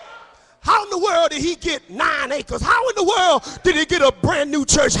have. How in the world did he get 9 acres? How in the world did he get a brand new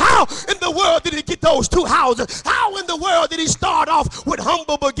church? How in the world did he get those 2 houses? How in the world did he start off with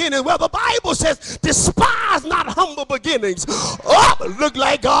humble beginnings? Well, the Bible says, despise not humble beginnings. Oh, look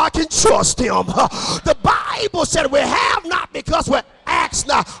like God can trust him. The Bible said we have not because we're asked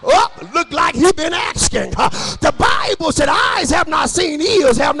not. Oh, look like he's been asking. The Bible said eyes have not seen,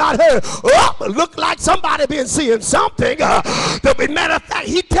 ears have not heard. Oh, look like somebody been seeing something. The matter of fact,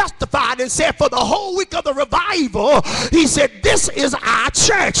 he testified and said for the whole week of the revival, he said, this is our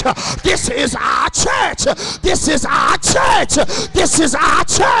church. This is our church. This is our church. This is our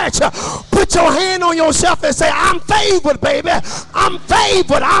church. Put your hand on yourself and say, I'm favored, baby. I'm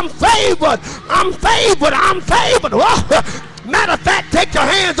favored. I'm favored. I'm favored. I'm favored. Matter of fact, take your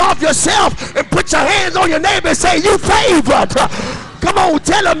hands off yourself and put your hands on your neighbor and say, you favored. Come on,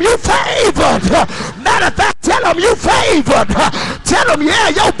 tell them you favored. Matter of fact, tell them you favored. Tell them, yeah,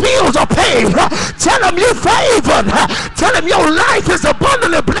 your bills are paid. Tell them you favored. Tell them your life is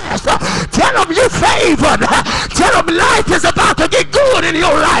abundantly blessed. Tell them you favored. Tell them life is about to get good in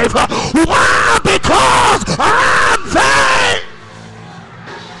your life. Why? Because I'm favored.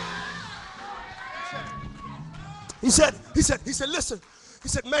 He said, listen. He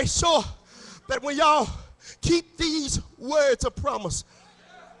said, make sure that when y'all keep these words of promise,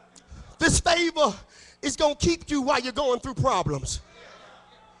 this favor is going to keep you while you're going through problems.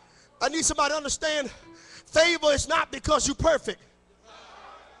 I need somebody to understand, favor is not because you're perfect.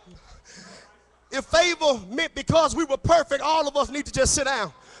 If favor meant because we were perfect, all of us need to just sit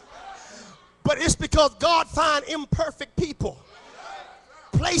down. But it's because God find imperfect people,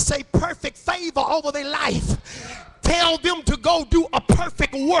 place a perfect favor over their life, tell them to go do a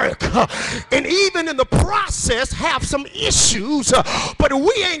perfect work, and even in the process have some issues, but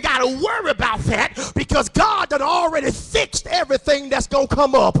we ain't got to worry about that because God done already fixed everything that's gonna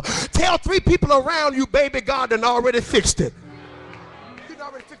come up. Tell 3 people around you, baby, God done already fixed it. He done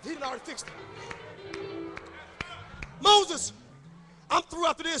already fixed it. Moses, I'm through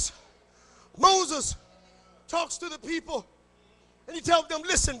after this. Moses talks to the people and he tells them,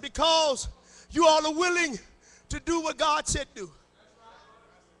 listen, because you all are willing to do what God said do.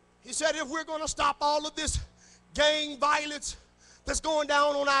 He said, if we're going to stop all of this gang violence that's going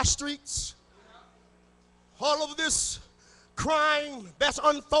down on our streets, all of this crime that's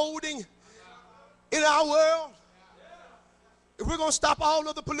unfolding in our world, if we're going to stop all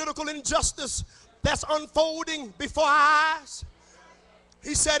of the political injustice that's unfolding before our eyes,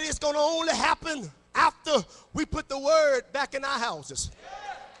 he said it's going to only happen after we put the word back in our houses.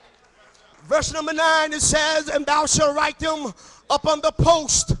 Verse number 9, it says, and thou shalt write them upon the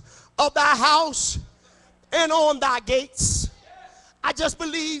post of thy house and on thy gates. I just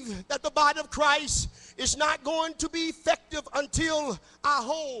believe that the body of Christ is not going to be effective until our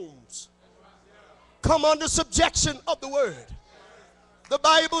homes come under subjection of the word. The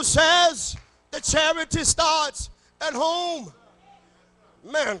Bible says that charity starts at home.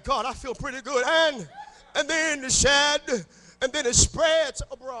 Man, God, I feel pretty good. And then it shed, and then it spreads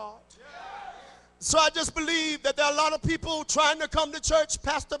abroad. So I just believe that there are a lot of people trying to come to church,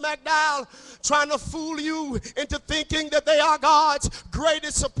 Pastor McDowell, trying to fool you into thinking that they are God's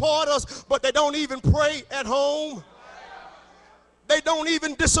greatest supporters, but they don't even pray at home. They don't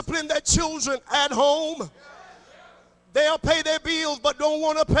even discipline their children at home. They'll pay their bills, but don't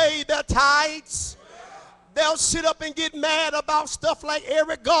want to pay their tithes. They'll sit up and get mad about stuff like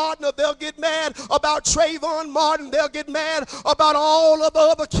Eric Gardner. They'll get mad about Trayvon Martin. They'll get mad about all of the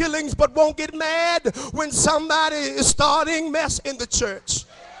other killings, but won't get mad when somebody is starting mess in the church.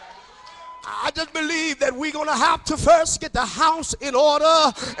 I just believe that we're going to have to first get the house in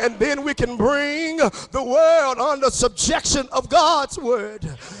order, and then we can bring the world under subjection of God's word.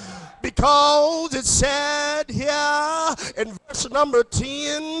 Because it said here in verse number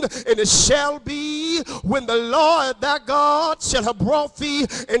 10, and it shall be when the Lord thy God shall have brought thee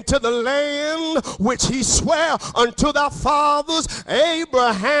into the land which he sware unto thy fathers,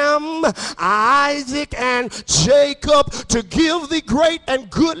 Abraham, Isaac, and Jacob, to give thee great and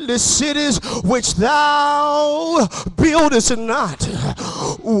goodly cities which thou buildest not.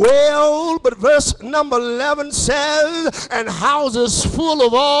 Well, but verse number 11 says, and houses full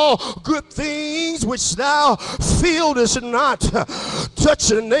of all good things which thou fieldest not.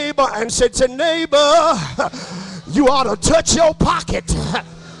 Touch your neighbor and say to neighbor, you ought to touch your pocket.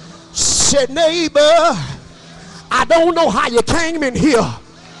 Say, neighbor, I don't know how you came in here,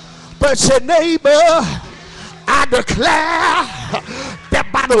 but say, neighbor, I declare that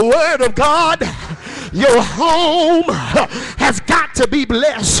by the word of God, your home has got to be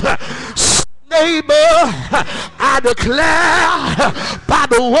blessed. Neighbor, I declare by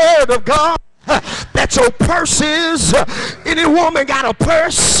the word of God that your purses, any woman got a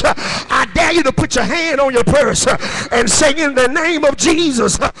purse, I dare you to put your hand on your purse and say, in the name of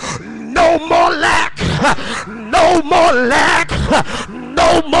Jesus, no more lack, no more lack,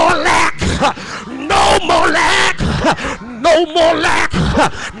 no more lack, no more lack, no more lack.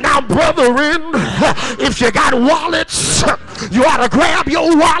 Now, brethren, if you got wallets, you ought to grab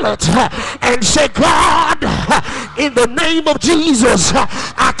your wallet and say, God, in the name of Jesus,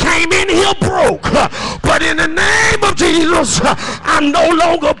 I came in here broke, but in the name of Jesus, I'm no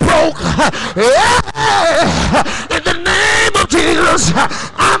longer broke. In the name of Jesus,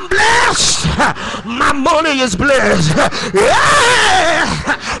 I'm blessed. My money is blessed.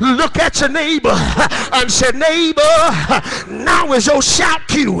 Look at your neighbor and say, neighbor, now is your shout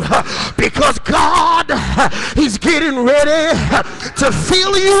cue, because God, he's getting ready to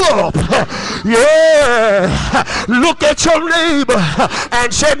fill you up. Yeah. Look at your neighbor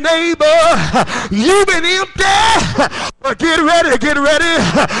and say, neighbor, you've been empty, but get ready, get ready.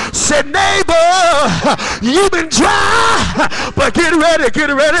 Say, neighbor, you've been dry, but get ready,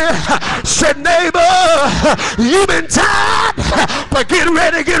 get ready. Say, neighbor, you've been tired, but get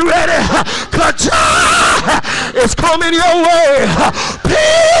ready, get ready. Cause joy is coming your way.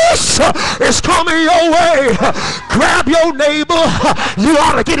 Peace is coming your way. Grab your neighbor. You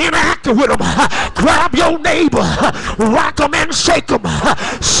ought to get interactive with them. Grab your neighbor. Rock them and shake them.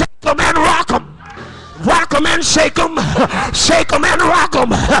 Shake them and rock them. Rock them and shake them. Shake them and rock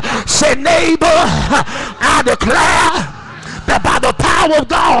them. Say, neighbor, I declare that by the power of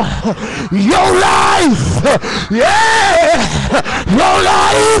God, your life, yeah, your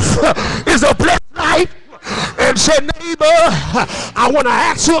life is a blessed life. And say, neighbor, I want to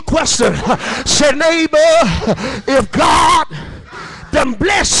ask you a question. Say, neighbor, if God done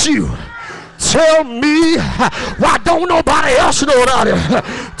bless you, tell me why don't nobody else know about it.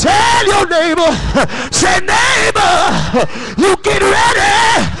 Tell your neighbor, say, neighbor, you get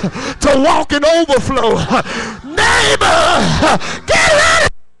ready to walk in overflow. Neighbor, get ready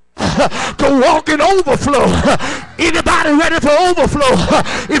to walk in overflow. Anybody ready for overflow?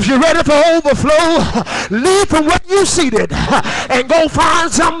 If you're ready for overflow, leave from where you seated and go find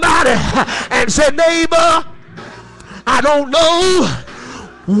somebody and say, neighbor, I don't know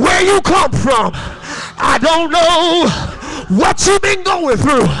where you come from. I don't know what you've been going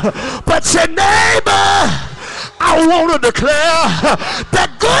through, but say, neighbor, I want to declare that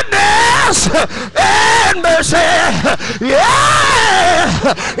goodness and mercy,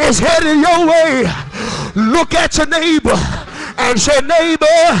 yeah, is headed your way. Look at your neighbor and say, neighbor,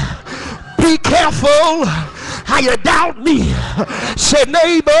 be careful how you doubt me. Say,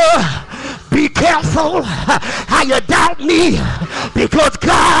 neighbor, be careful how you doubt me, because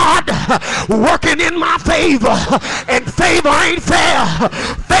God working in my favor, and favor ain't fair,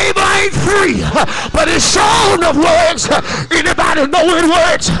 favor ain't free, but it sure enough works. Anybody know it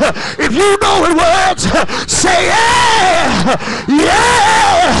works? If you know it works, say yeah,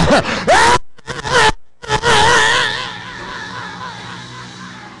 yeah, yeah.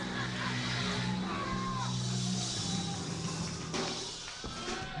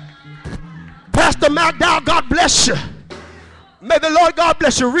 Pastor McDowell, God bless you. May the Lord God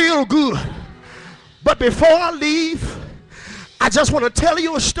bless you real good. But before I leave, I just want to tell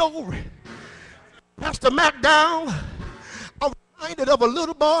you a story. Pastor McDowell, I'm reminded of a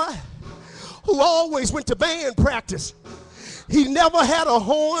little boy who always went to band practice. He never had a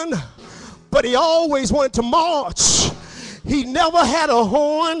horn, but he always wanted to march. He never had a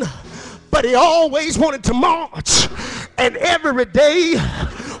horn, but he always wanted to march. And every day,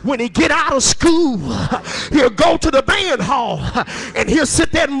 when he get out of school, he'll go to the band hall and he'll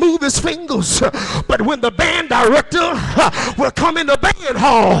sit there and move his fingers. But when the band director will come in the band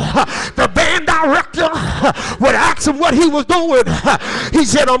hall, the band director would ask him what he was doing. He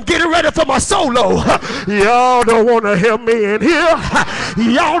said, I'm getting ready for my solo. Y'all don't want to hear me in here.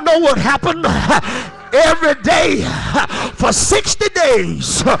 Y'all know what happened. Every day for 60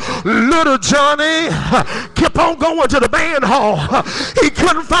 days, little Johnny kept on going to the band hall. He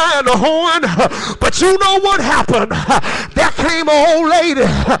couldn't find a horn, but you know what happened? There came an old lady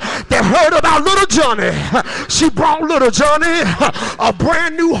that heard about little Johnny. She brought little Johnny a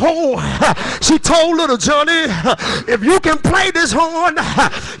brand new horn. She told little Johnny, if you can play this horn,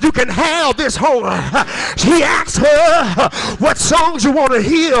 you can have this horn. He asked her, what songs you want to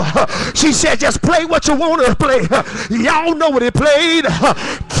hear? She said, just play what you want to play. Y'all know what he played.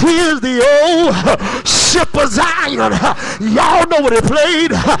 Tis the old ship of Zion. Y'all know what he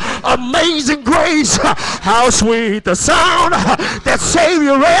played. Amazing Grace. How sweet the sound that saved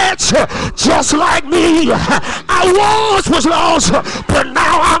a wretch just like me. I once was lost, but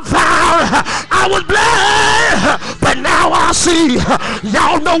now I'm found. I was blind, but now I see.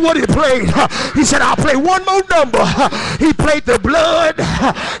 Y'all know what he played. He said, I'll play one more number. He played the blood.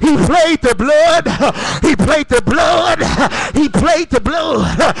 He played the blood. He played the blood. He played the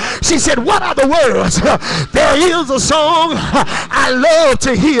blood. She said, what are the words? There is a song I love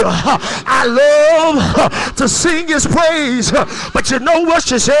to hear. I love to sing his praise. But you know what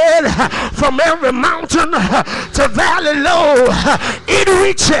she said? From every mountain to valley low, it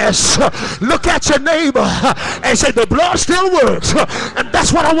reaches. Look at your neighbor and say, the blood still works. And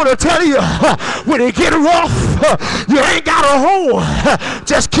that's what I want to tell you. When it get rough, you ain't got a horn.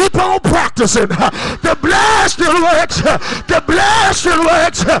 Just keep on practicing. The blood blessing works. The blessing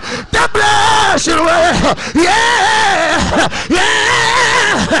works. The blessing works. Yeah.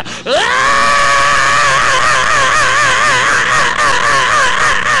 Yeah. Yeah.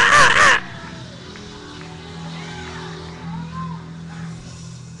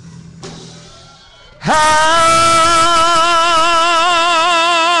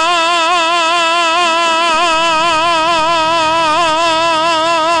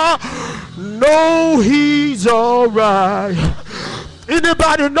 No, he's all right.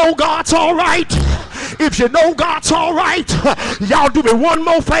 Anybody know God's all right? If you know God's all right, y'all do me one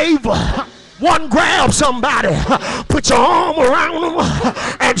more favor. One, grab somebody, put your arm around them,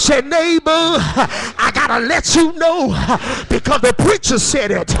 and say, neighbor, I gotta let you know, because the preacher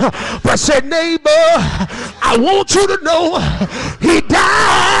said it, but say, neighbor, I want you to know, he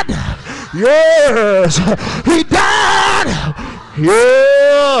died. Yes, he died.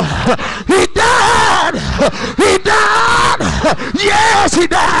 Yeah, he died. He died. Yes, he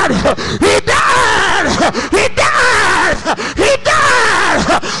died. He died. He died. He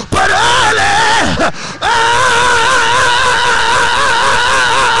died. But early,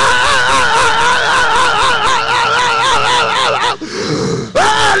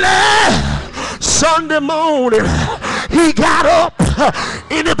 Sunday morning, he got up.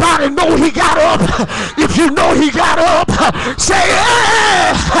 Anybody know he got up? If you know he got up, say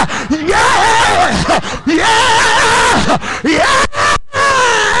yeah, yeah, yeah, yeah.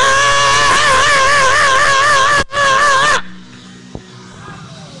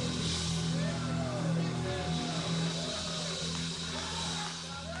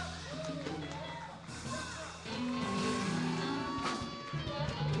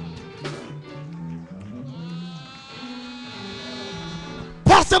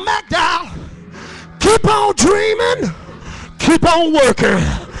 Pastor McDowell, keep on dreaming, keep on working,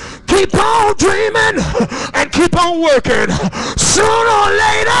 keep on dreaming, and keep on working. Sooner or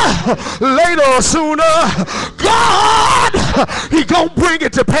later or sooner, God, he gonna bring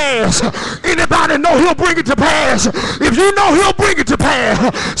it to pass. Anybody know he'll bring it to pass? If you know he'll bring it to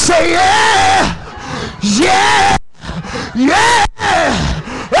pass, say yeah, yeah, yeah,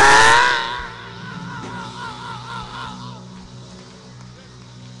 yeah.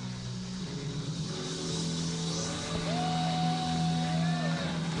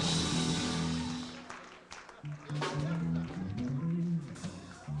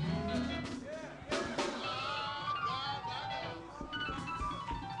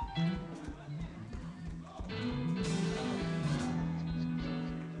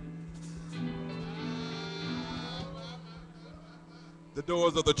 The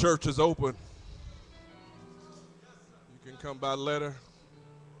doors of the church is open. You can come by letter,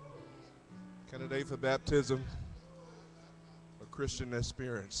 candidate for baptism, or Christian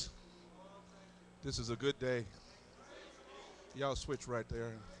experience. This is a good day. Y'all switch right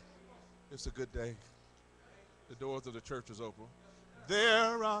there. It's a good day. The doors of the church is open.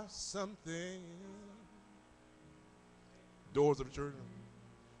 There are some things. Doors of the church.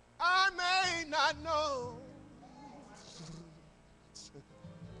 I may not know.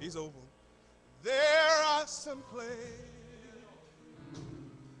 He's open. There are some places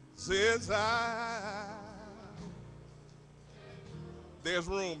there's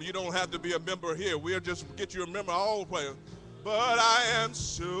room. You don't have to be a member here. We'll just get you a member all players. But I am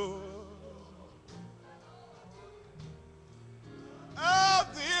sure of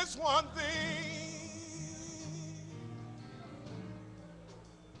this one thing.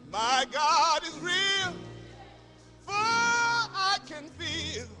 My God is real. For I can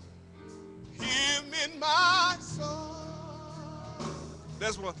feel him in my soul.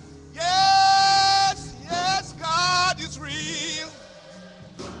 That's what. Yes, yes, God is real.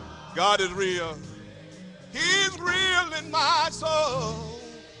 God is real. He's real in my soul.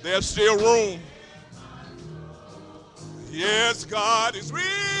 There's still room. Yes, God is real.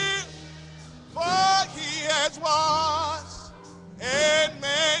 For he has washed and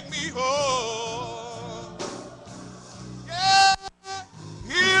made me whole.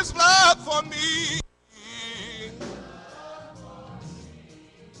 His love for me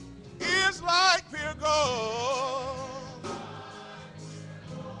is like pure gold.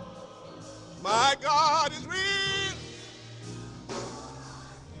 My God is real.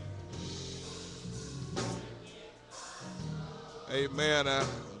 Amen.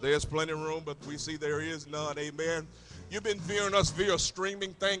 There's plenty of room, but we see there is none. Amen. You've been viewing us via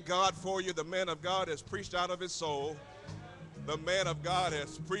streaming. Thank God for you. The man of God has preached out of his soul. The man of God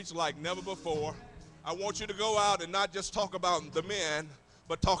has preached like never before. I want you to go out and not just talk about the man,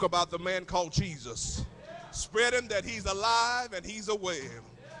 but talk about the man called Jesus. Spread him that he's alive and he's aware.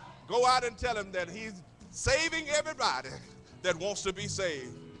 Go out and tell him that he's saving everybody that wants to be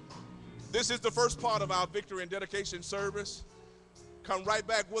saved. This is the first part of our victory and dedication service. Come right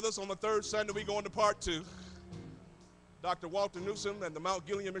back with us on the third Sunday. We go into part 2. Dr. Walter Newsom and the Mount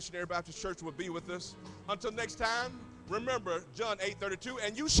Gilead Missionary Baptist Church will be with us. Until next time, remember John 8:32,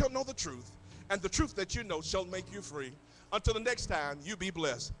 and you shall know the truth, and the truth that you know shall make you free. Until the next time, you be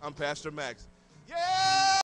blessed. I'm Pastor Max. Yeah!